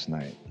last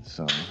night.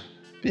 So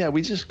yeah,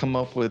 we just come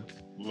up with,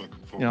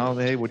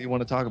 hey, what do you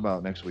want to talk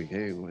about next week?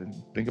 Hey,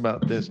 think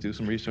about this, do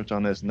some research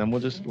on this, and then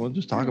we'll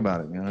just talk about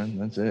it, man.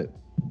 That's it.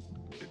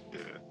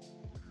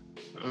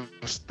 Yeah.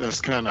 That's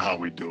kind of how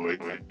we do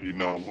it.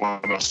 One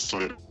of us.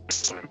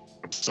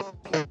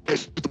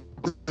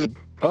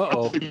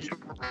 Uh-oh.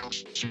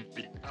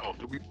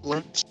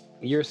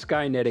 You're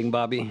skynetting,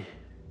 Bobby.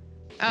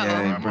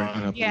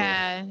 Uh-oh.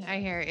 Yeah, I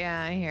hear it.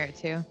 Yeah, I hear it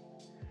too.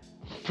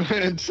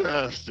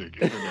 Fantastic.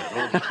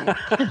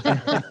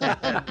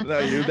 No,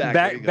 you're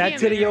Back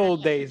to the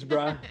old days,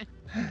 bro.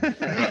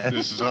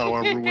 This is how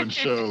I ruin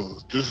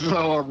shows. This is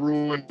how I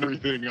ruin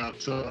everything I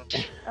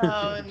touch.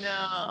 Oh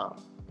no.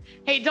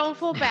 Hey, don't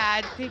feel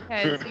bad,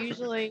 because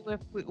usually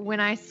when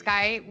I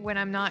Skype, when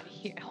I'm not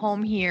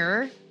home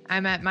here,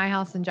 I'm at my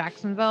house in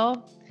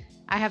Jacksonville.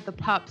 I have the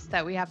pups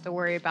that we have to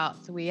worry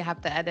about, so we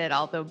have to edit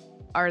all the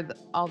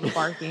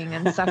barking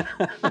and stuff.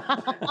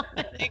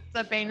 It's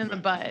a pain in the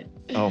butt.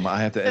 Oh my!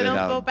 I have to edit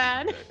out. Don't feel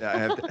bad. I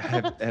have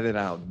to edit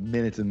out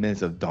minutes and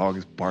minutes of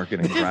dogs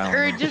barking and growling.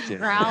 Or just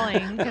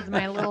growling, because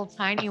my little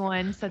tiny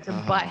one, such a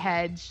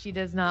butthead, she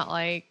does not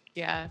like.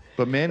 Yeah.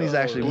 But Manny's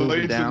actually moving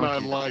Blades down. and I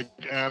like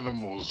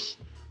animals.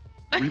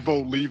 We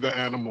both leave the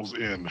animals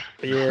in.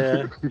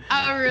 Yeah.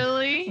 Oh,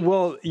 really?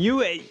 Well,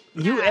 you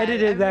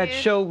edited that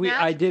show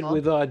I did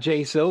with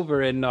Jay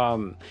Silver,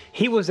 and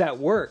he was at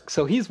work,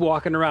 so he's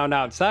walking around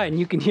outside, and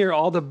you can hear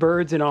all the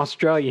birds in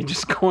Australia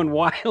just going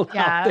wild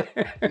out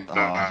there.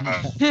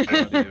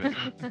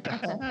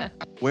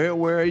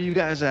 Where are you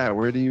guys at?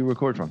 Where do you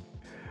record from?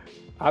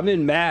 I'm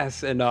in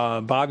Mass, and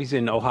Bobby's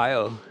in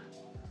Ohio.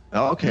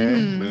 Oh, okay.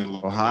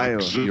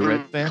 Ohio. You a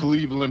Reds fan?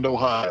 Cleveland,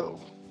 Ohio.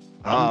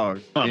 Oh,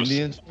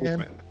 Indians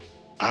fan?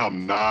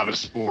 I'm not a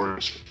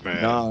sports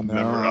fan. No,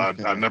 never.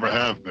 I never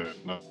have been.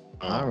 No.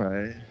 All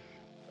right.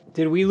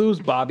 Did we lose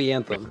Bobby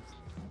Anthem?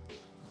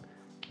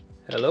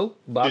 Hello,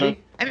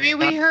 Bobby? I mean,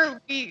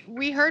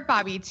 we heard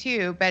Bobby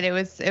too, but it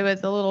was a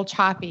little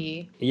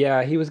choppy.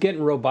 Yeah, he was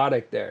getting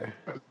robotic there.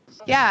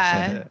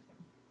 Yeah.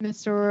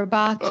 Mr.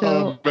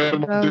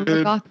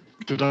 Roboto.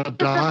 Did I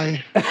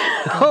die?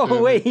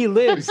 Oh, wait, he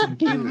lives.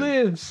 He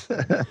lives.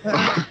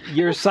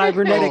 Your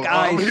cybernetic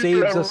eye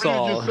saves us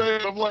all.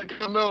 I'm like,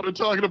 I know, they're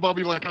talking about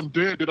me like I'm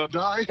dead. Did I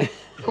die?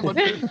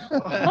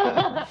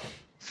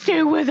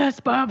 Stay with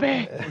us,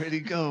 Bobby. Where'd he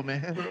go,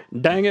 man?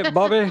 Dang it,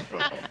 Bobby.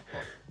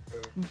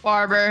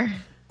 Barber.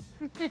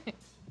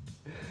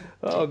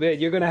 Oh, man,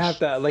 you're going to have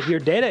to, your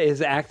data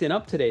is acting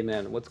up today,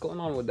 man. What's going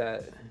on with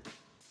that?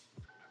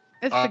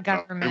 It's the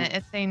government.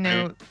 If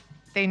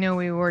they know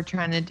we were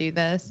trying to do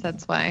this,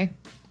 that's why.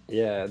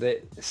 Yeah,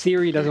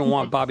 Siri doesn't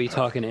want Bobby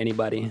talking to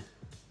anybody.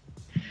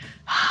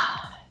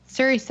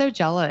 Siri's so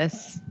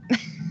jealous.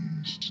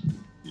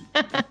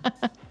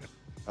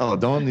 Oh,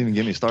 don't even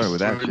get me started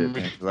with that shit,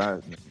 man.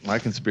 'Cause my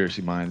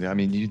conspiracy mind, I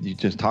mean, you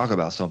just talk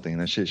about something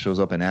and that shit shows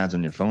up in ads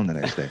on your phone the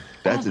next day.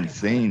 That's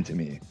insane to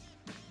me.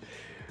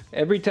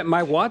 Every time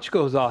my watch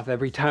goes off,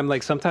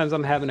 sometimes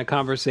I'm having a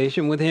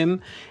conversation with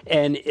him,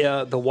 and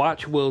the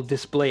watch will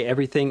display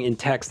everything in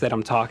text that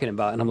I'm talking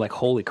about, and I'm like,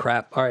 holy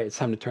crap! All right, it's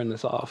time to turn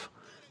this off.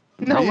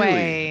 No Really?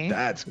 way.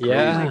 That's crazy.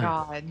 Yeah. Oh my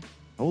god.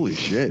 Holy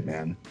shit,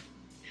 man.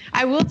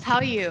 I will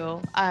tell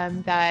you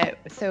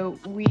so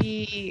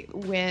we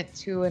went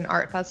to an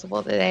art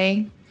festival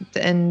today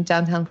in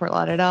downtown Fort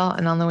Lauderdale,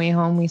 and on the way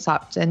home we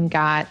stopped and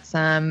got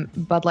some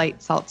Bud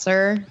Light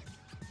seltzer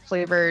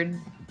flavored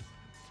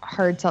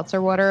hard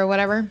seltzer water or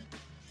whatever.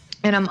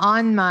 And I'm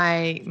on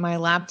my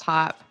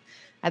laptop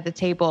at the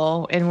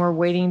table, and we're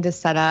waiting to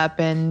set up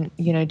and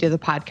do the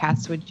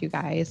podcast with you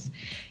guys.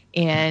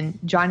 And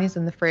Johnny's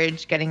in the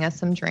fridge getting us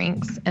some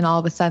drinks, and all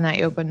of a sudden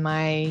I open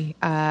my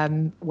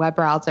web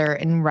browser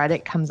and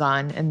Reddit comes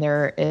on, and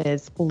there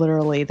is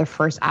literally the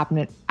first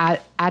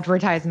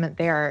advertisement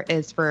there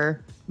is for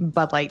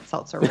Bud Light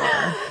seltzer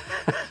water.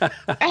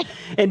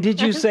 And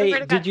did you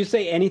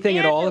say anything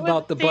at all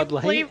about the Bud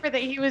Light flavor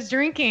that he was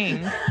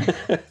drinking?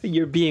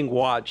 You're being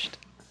watched.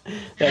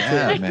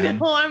 Yeah, man.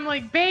 Well, I'm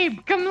like,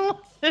 babe, come on,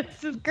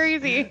 this is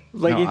crazy.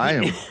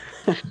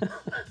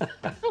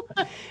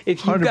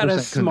 If you've got a 100%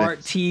 smart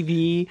convinced.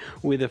 TV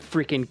with a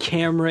freaking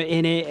camera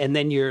in it, and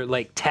then your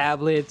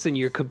tablets and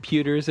your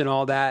computers and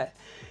all that,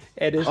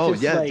 and it's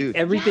dude.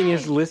 everything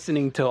is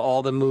listening to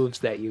all the moves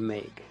that you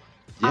make.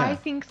 Yeah. I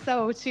think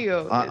so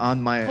too.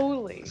 On my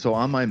totally. So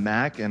on my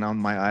Mac and on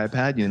my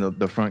iPad,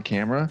 the front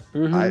camera,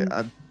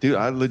 Mm-hmm.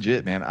 I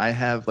legit, man, I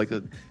have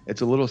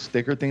it's a little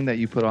sticker thing that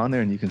you put on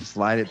there, and you can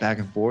slide it back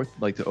and forth,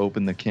 to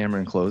open the camera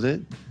and close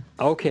it.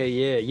 Okay,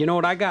 yeah. You know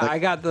what I got? I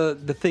got the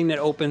thing that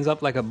opens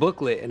up like a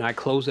booklet, and I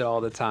close it all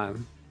the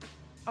time.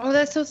 Oh,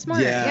 that's so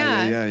smart.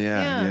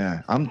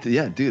 Yeah.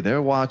 Dude,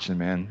 they're watching,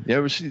 man. You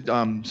ever see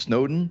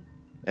Snowden?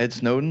 Ed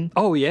Snowden?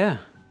 Oh yeah.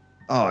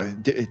 Oh,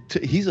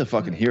 he's a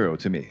fucking hero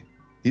to me.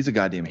 He's a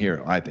goddamn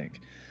hero, I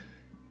think,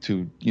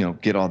 to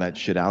get all that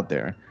shit out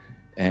there.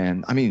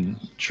 And I mean,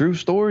 true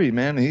story,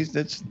 man.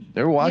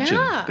 They're watching.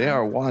 Yeah. They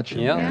are watching.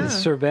 Yeah, man. the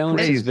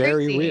surveillance is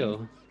very Crazy.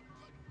 real.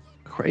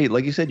 Great.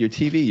 Like you said, your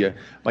TV.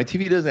 My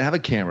TV doesn't have a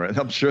camera, and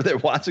I'm sure they're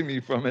watching me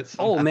from it.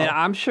 Oh somehow. man,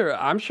 I'm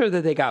sure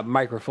that they got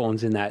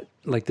microphones in that,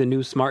 like the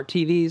new smart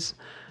TVs.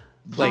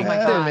 Like, my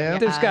there-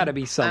 God, there's yeah. got to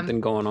be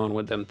something going on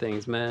with them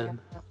things, man.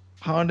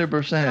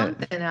 100%.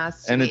 Something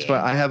has to And it's be.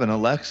 I have an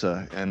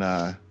Alexa,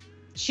 and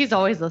She's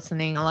always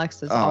listening.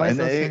 Alexa's always and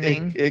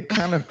listening. it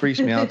kind of freaks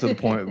me out to the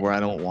point where I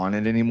don't want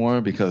it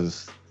anymore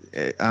because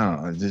I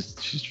don't know,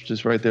 she's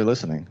just right there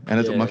listening. And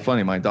it's Yeah.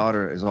 funny. My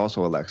daughter is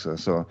also Alexa,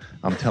 so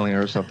I'm telling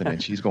her something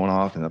and she's going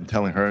off, and I'm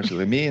telling her, she's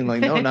like, me, and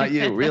like, no, not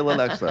you, real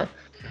Alexa.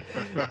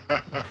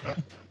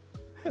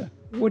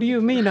 What do you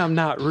mean I'm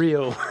not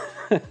real?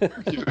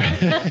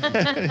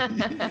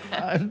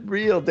 I'm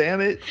real,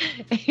 damn it.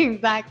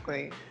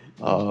 Exactly.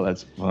 Oh,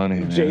 that's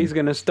funny. Man. Jay's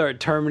gonna start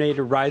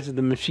Terminator: Rise of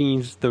the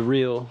Machines, the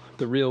real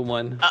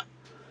one.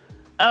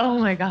 Oh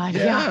my God.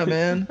 Yeah,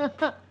 man.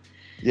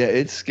 Yeah,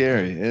 it's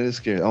scary. It is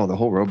scary. Oh, the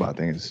whole robot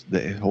thing is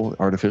the whole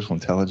artificial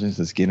intelligence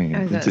is getting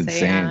I was it's gonna say,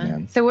 insane, yeah.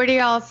 man. So, what do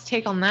y'all's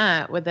take on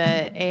that with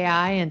the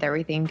AI and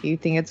everything? Do you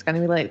think it's going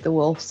to be like the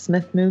Will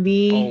Smith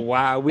movie? Oh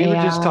wow, we were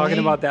just talking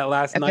AI? about that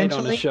last night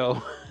on the Eventually?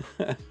 show.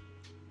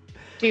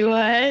 Do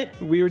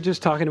what? We were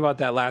just talking about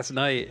that last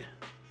night,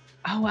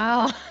 Oh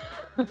wow.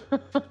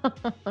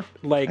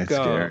 like That's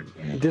scary.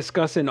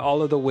 discussing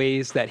all of the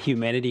ways that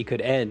humanity could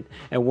end,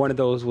 and one of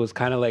those was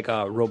kind of like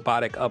a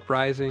robotic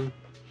uprising.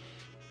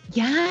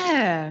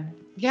 Yeah.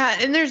 Yeah.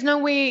 And there's no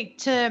way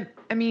to,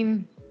 I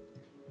mean,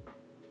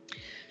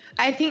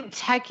 I think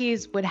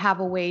techies would have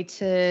a way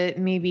to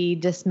maybe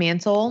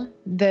dismantle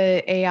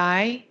the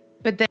AI,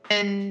 but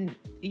then,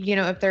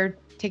 if they're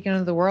taking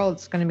over the world,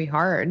 it's going to be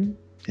hard,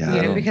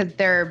 Yeah. because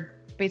they're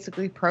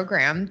basically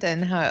programmed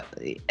and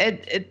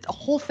it's a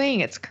whole thing.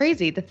 It's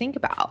crazy to think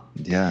about.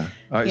 Yeah.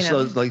 All right. You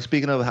So, know. like,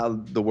 speaking of how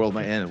the world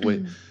might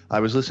end,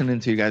 I was listening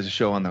to you guys'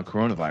 show on the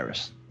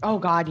coronavirus, Oh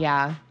God.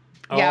 Yeah.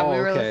 Yeah. Oh, We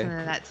were okay. listening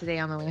to that today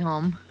on the way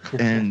home.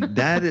 and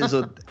that is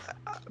I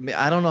mean,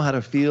 I don't know how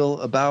to feel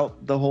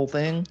about the whole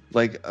thing.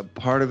 Like, a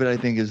part of it, I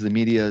think, is the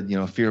media,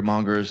 fear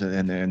mongers,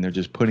 and they're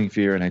just putting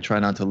fear. And I try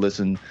not to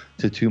listen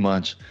to too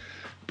much.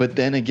 But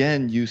then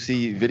again, you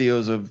see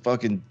videos of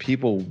fucking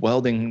people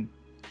welding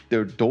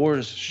their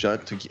doors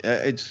shut.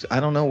 I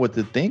don't know what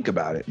to think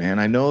about it, man.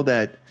 I know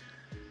that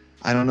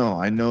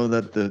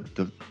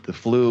the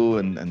flu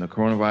and the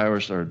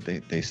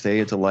coronavirus they say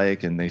it's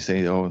alike, and they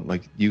say, oh,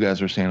 like you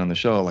guys were saying on the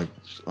show, like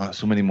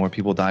so many more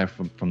people die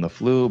from the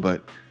flu,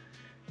 but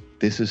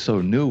this is so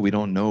new. We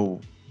don't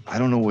know. I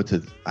don't know what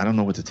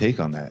to take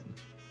on that.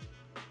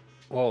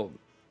 Well,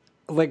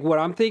 like what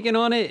I'm thinking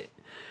on it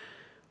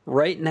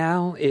right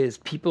now is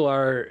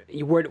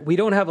we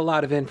don't have a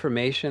lot of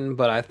information,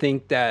 but I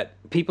think that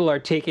people are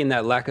taking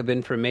that lack of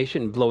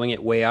information, blowing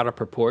it way out of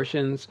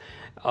proportions.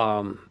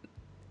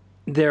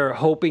 They're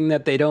hoping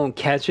that they don't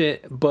catch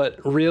it,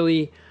 but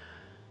really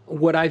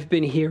what I've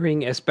been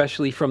hearing,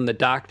 especially from the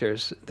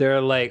doctors,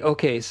 they're like,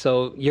 okay,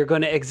 so you're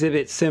going to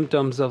exhibit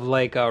symptoms of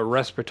like a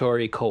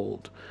respiratory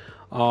cold,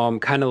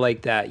 kind of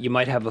like that. You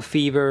might have a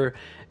fever.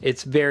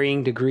 It's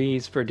varying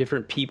degrees for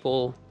different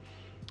people.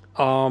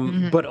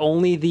 But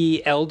only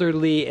the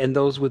elderly and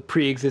those with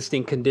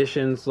pre-existing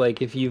conditions,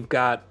 like if you've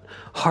got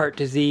heart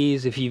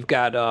disease, if you've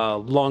got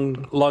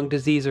lung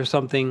disease or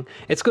something,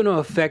 it's going to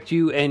affect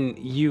you, and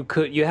you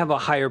have a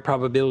higher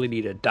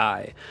probability to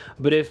die.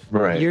 But if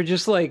you're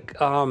just like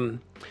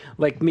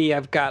me,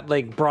 I've got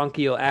like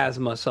bronchial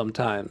asthma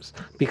sometimes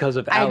because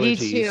of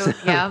allergies. I do too.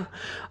 Yeah.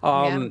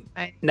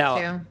 Now,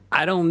 too.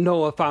 I don't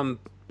know if I'm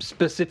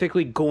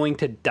specifically going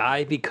to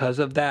die because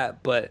of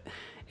that, but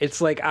it's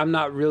like I'm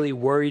not really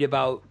worried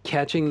about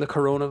catching the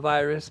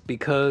coronavirus,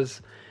 because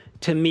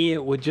to me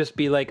it would just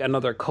be like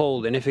another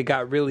cold, and if it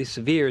got really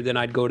severe, then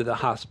I'd go to the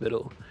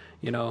hospital,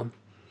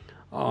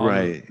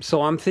 Right.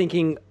 So I'm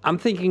thinking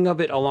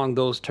of it along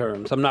those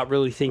terms. I'm not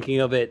really thinking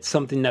of it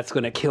something that's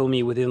going to kill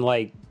me within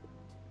like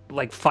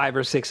 5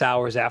 or 6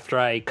 hours after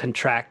I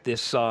contract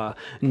this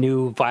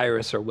new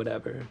virus or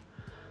whatever.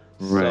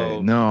 Right.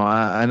 So, No,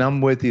 and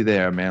I'm with you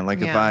there, man. Like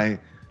Yeah.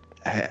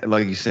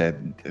 like you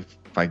said,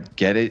 if I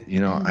get it,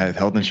 I have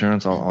health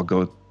insurance, I'll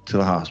go to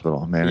the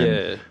hospital, man. Yeah.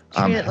 And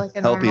I'm Treat it like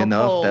a healthy normal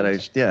enough cold. that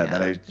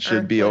I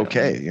should be flu.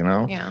 okay,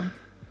 Yeah.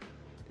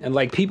 And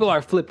like people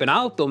are flipping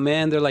out though,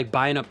 man. They're like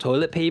buying up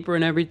toilet paper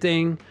and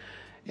everything.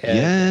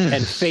 Yes.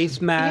 And face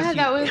masks.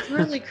 Yeah, that was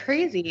really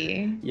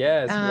crazy.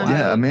 Yeah, it's wild.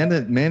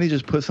 Yeah, Mandy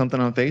just put something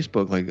on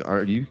Facebook. Like,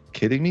 are you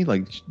kidding me?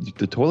 Like,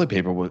 the toilet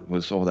paper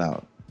was sold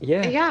out.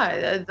 Yeah.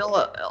 Yeah,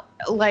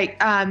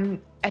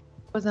 I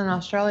was in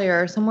Australia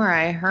or somewhere.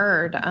 I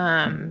heard,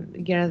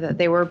 that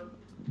they were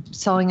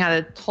selling out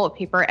of toilet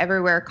paper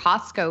everywhere,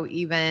 Costco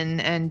even,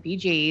 and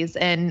BJ's.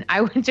 And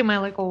I went to my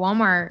local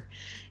Walmart,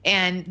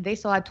 and they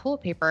still had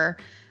toilet paper,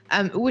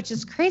 which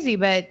is crazy.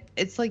 But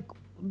it's like,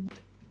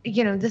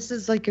 this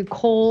is like a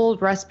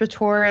cold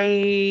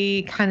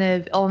respiratory kind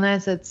of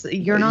illness.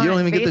 You don't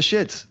even get the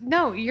shits.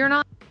 No, you're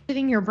not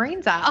shitting your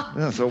brains out.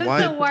 Yeah, so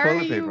why are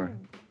toilet you paper?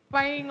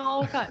 buying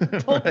all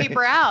toilet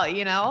paper out,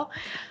 you know?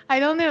 I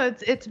don't know.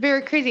 It's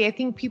very crazy. I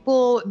think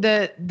people,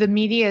 the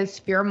media is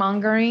fear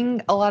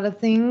mongering a lot of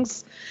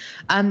things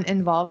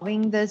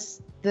involving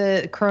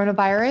the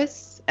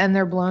coronavirus, and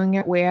they're blowing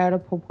it way out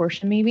of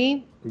proportion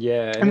maybe.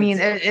 Yeah. I mean,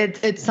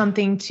 it's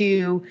something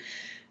to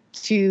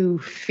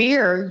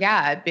fear.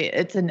 Yeah,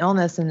 it's an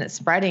illness and it's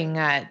spreading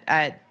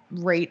at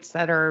rates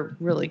that are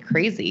really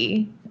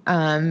crazy.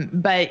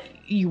 But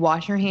you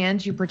wash your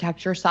hands, you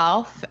protect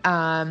yourself,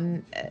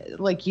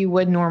 like you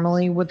would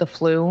normally with the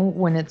flu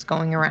when it's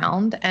going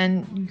around,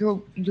 and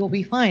you'll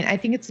be fine. I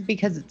think it's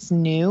because it's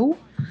new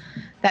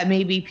that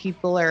maybe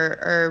people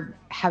are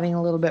having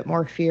a little bit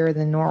more fear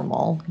than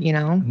normal, you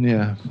know?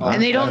 Yeah.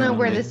 And they don't know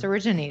where this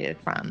originated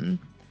from.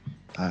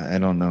 I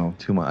don't know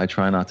too much. I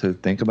try not to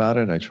think about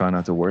it. I try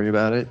not to worry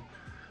about it.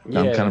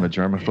 I'm kind of a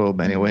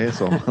germaphobe anyway,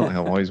 so I'm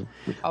always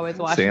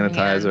washing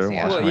sanitizer. hands,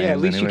 yeah. Well, yeah, at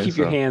least you keep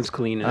your hands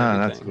clean.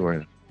 Not to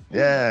worry.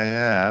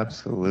 Yeah,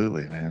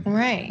 absolutely, man.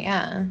 Right,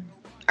 yeah.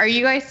 Are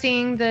you guys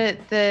seeing the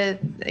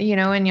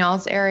in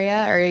y'all's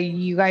area? Are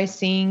you guys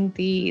seeing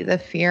the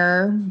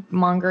fear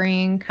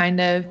mongering, kind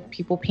of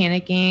people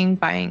panicking,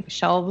 buying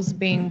shelves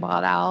being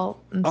bought out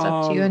and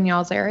stuff too in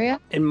y'all's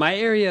area? In my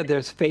area,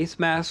 there's face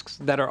masks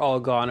that are all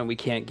gone and we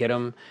can't get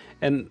them.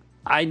 And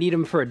I need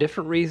them for a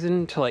different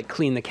reason, to like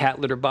clean the cat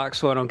litter box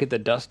so I don't get the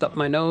dust up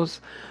my nose.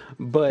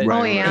 But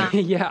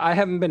yeah, I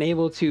haven't been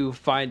able to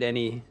find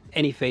any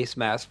face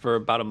masks for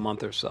about a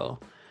month or so.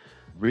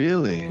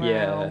 Really? Wow.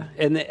 Yeah.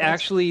 And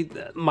actually,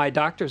 my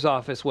doctor's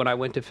office, when I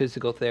went to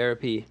physical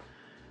therapy,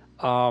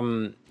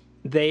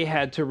 they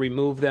had to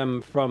remove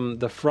them from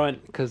the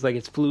front because like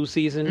it's flu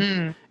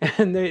season,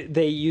 and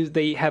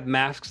they have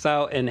masks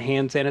out and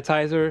hand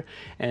sanitizer,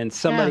 and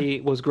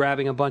somebody was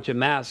grabbing a bunch of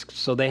masks,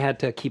 so they had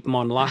to keep them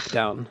on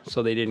lockdown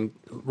so they didn't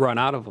run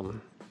out of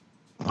them.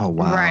 Oh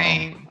wow!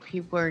 Right,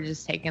 people are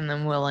just taking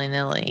them willy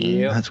nilly.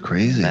 Yep. That's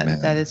crazy, man.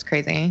 That is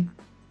crazy.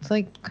 It's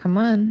like, come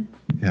on.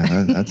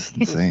 Yeah, that's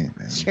insane,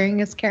 man. Sharing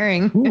is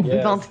caring.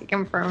 Yes. Don't take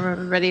them from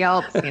everybody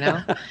else, you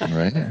know.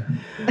 Right?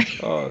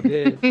 Oh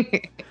man.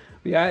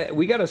 Yeah,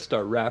 we got to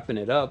start wrapping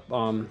it up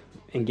and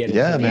getting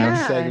to the man.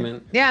 next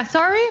segment. Yeah,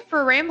 sorry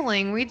for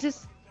rambling.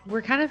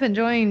 We're kind of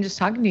enjoying just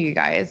talking to you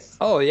guys.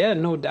 Oh yeah,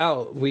 no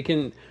doubt. We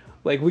can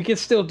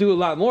still do a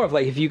lot more of,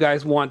 like, if you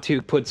guys want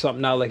to put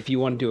something out, like if you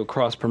want to do a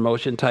cross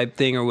promotion type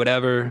thing or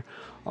whatever,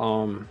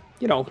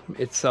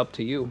 it's up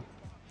to you.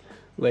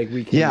 Like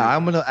we can. Yeah,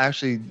 I'm gonna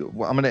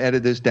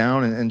edit this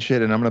down and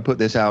shit, and I'm gonna put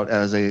this out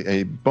as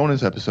a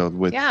bonus episode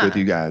with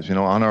you guys. You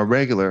know, on our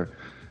regular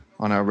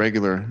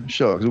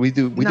show, because we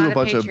do a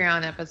bunch of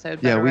Patreon episode.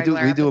 Yeah, we do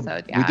a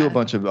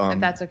bunch of if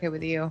that's okay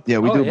with you. Yeah,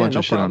 we do a bunch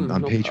of shit problem,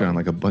 on Patreon,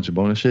 like a bunch of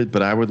bonus shit.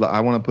 But I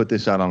want to put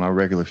this out on our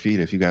regular feed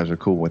if you guys are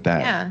cool with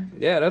that.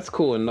 Yeah, that's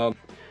cool. And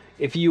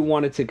if you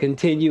wanted to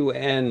continue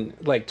and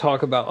like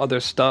talk about other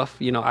stuff,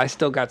 I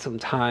still got some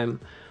time.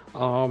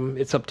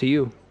 It's up to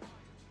you.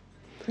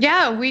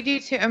 Yeah, we do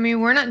too. I mean,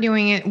 we're not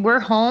doing it.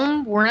 We're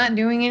home. We're not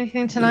doing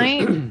anything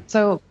tonight.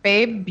 So,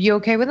 babe, you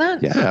okay with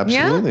that? Yeah,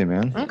 absolutely,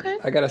 man. Okay.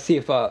 I gotta see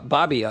if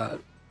Bobby.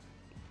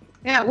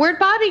 Yeah, where'd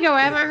Bobby go? I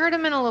haven't heard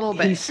him in a little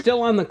bit. He's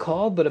still on the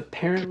call, but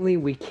apparently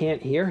we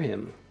can't hear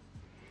him,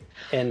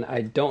 and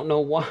I don't know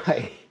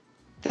why.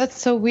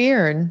 That's so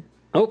weird.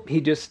 Oh,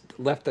 he just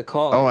left the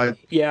call. Oh, I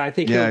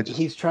think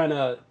he's trying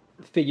to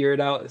figure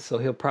it out, so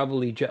he'll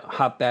probably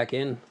hop back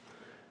in.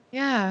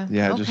 Yeah.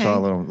 Yeah, I just saw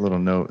a little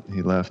note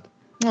he left.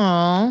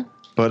 Aw.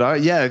 But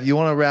if you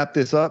want to wrap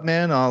this up,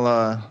 man,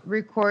 I'll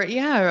record.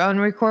 Yeah, on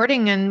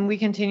recording, and we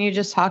continue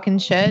just talking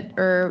shit,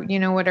 or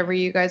whatever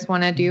you guys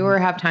want to do or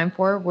have time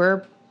for.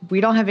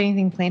 We don't have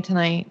anything planned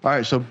tonight. All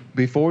right. So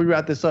before we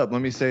wrap this up,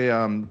 let me say,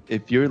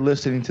 if you're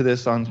listening to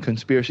this on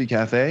Conspiracy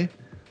Cafe,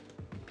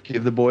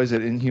 give the boys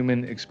at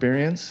Inhuman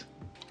Experience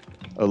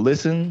a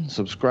listen,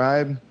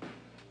 subscribe,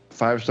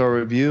 5-star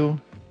review,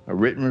 a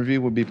written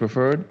review would be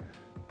preferred.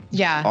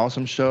 Yeah.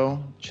 Awesome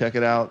show. Check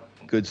it out.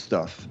 Good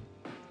stuff.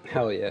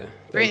 Hell yeah.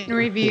 Written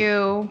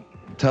review.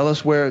 Tell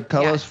us for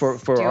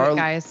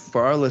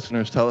our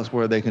listeners, tell us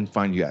where they can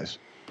find you guys.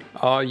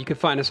 You can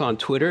find us on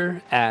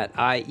Twitter at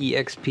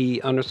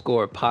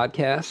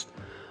IEXP_podcast.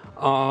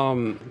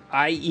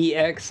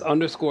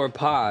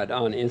 IEX_pod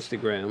on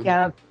Instagram.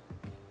 Yeah.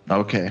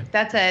 Okay.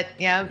 That's it.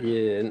 Yeah.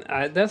 Yeah, and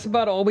that's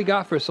about all we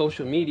got for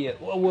social media.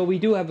 Well, we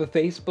do have a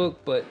Facebook,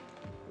 but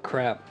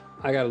crap,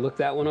 I gotta look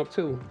that one up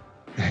too.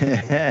 You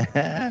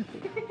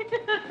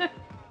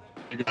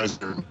guys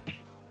are...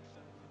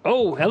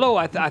 Oh, hello.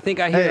 I think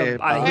I hear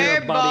Hey,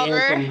 Bobby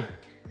Anthem.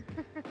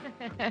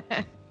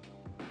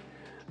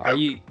 Are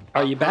you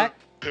back?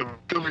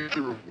 Coming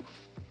through.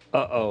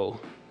 Uh-oh.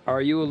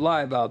 Are you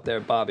alive out there,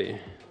 Bobby?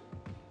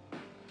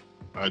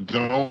 I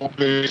don't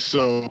think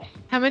so.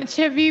 How much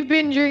have you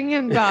been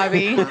drinking,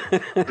 Bobby?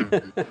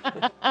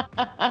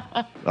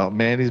 Oh,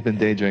 Mandy's been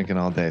day drinking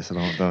all day, so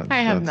don't.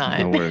 I have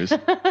not. No worries.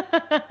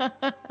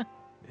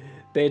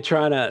 They're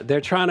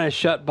trying to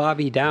shut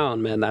Bobby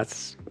down, man.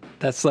 That's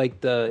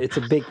like it's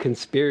a big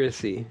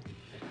conspiracy.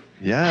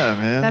 Yeah,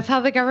 man. That's how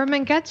the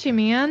government gets you,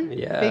 man.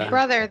 Yeah. Big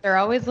brother, they're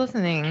always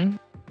listening.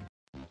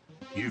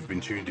 You've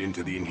been tuned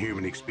into the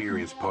Inhuman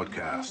Experience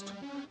podcast.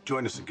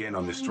 Join us again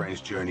on this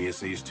strange journey as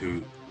these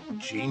two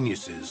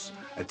geniuses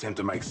attempt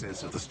to make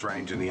sense of the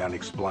strange and the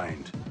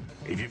unexplained.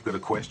 If you've got a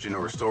question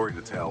or a story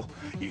to tell,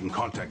 you can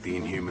contact the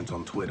Inhumans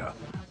on Twitter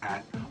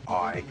at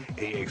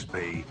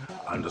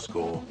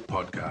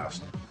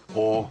IEXP_podcast.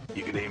 Or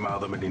you can email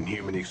them at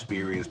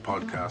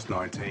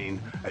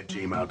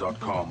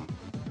inhumanexperiencepodcast19@gmail.com.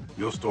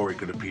 Your story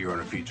could appear on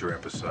a future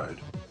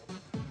episode.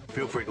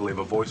 Feel free to leave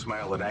a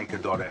voicemail at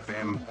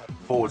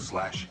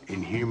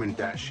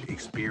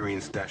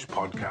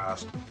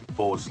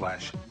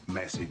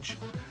anchor.fm/inhuman-experience-podcast/message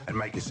and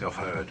make yourself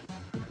heard.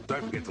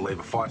 Don't forget to leave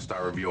a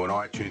 5-star review on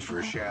iTunes for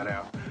a shout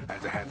out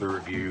and to have the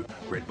review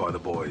read by the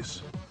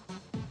boys.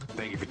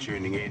 Thank you for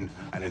tuning in,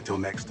 and until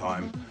next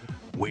time,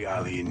 we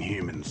are the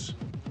Inhumans.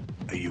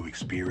 Are you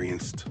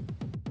experienced?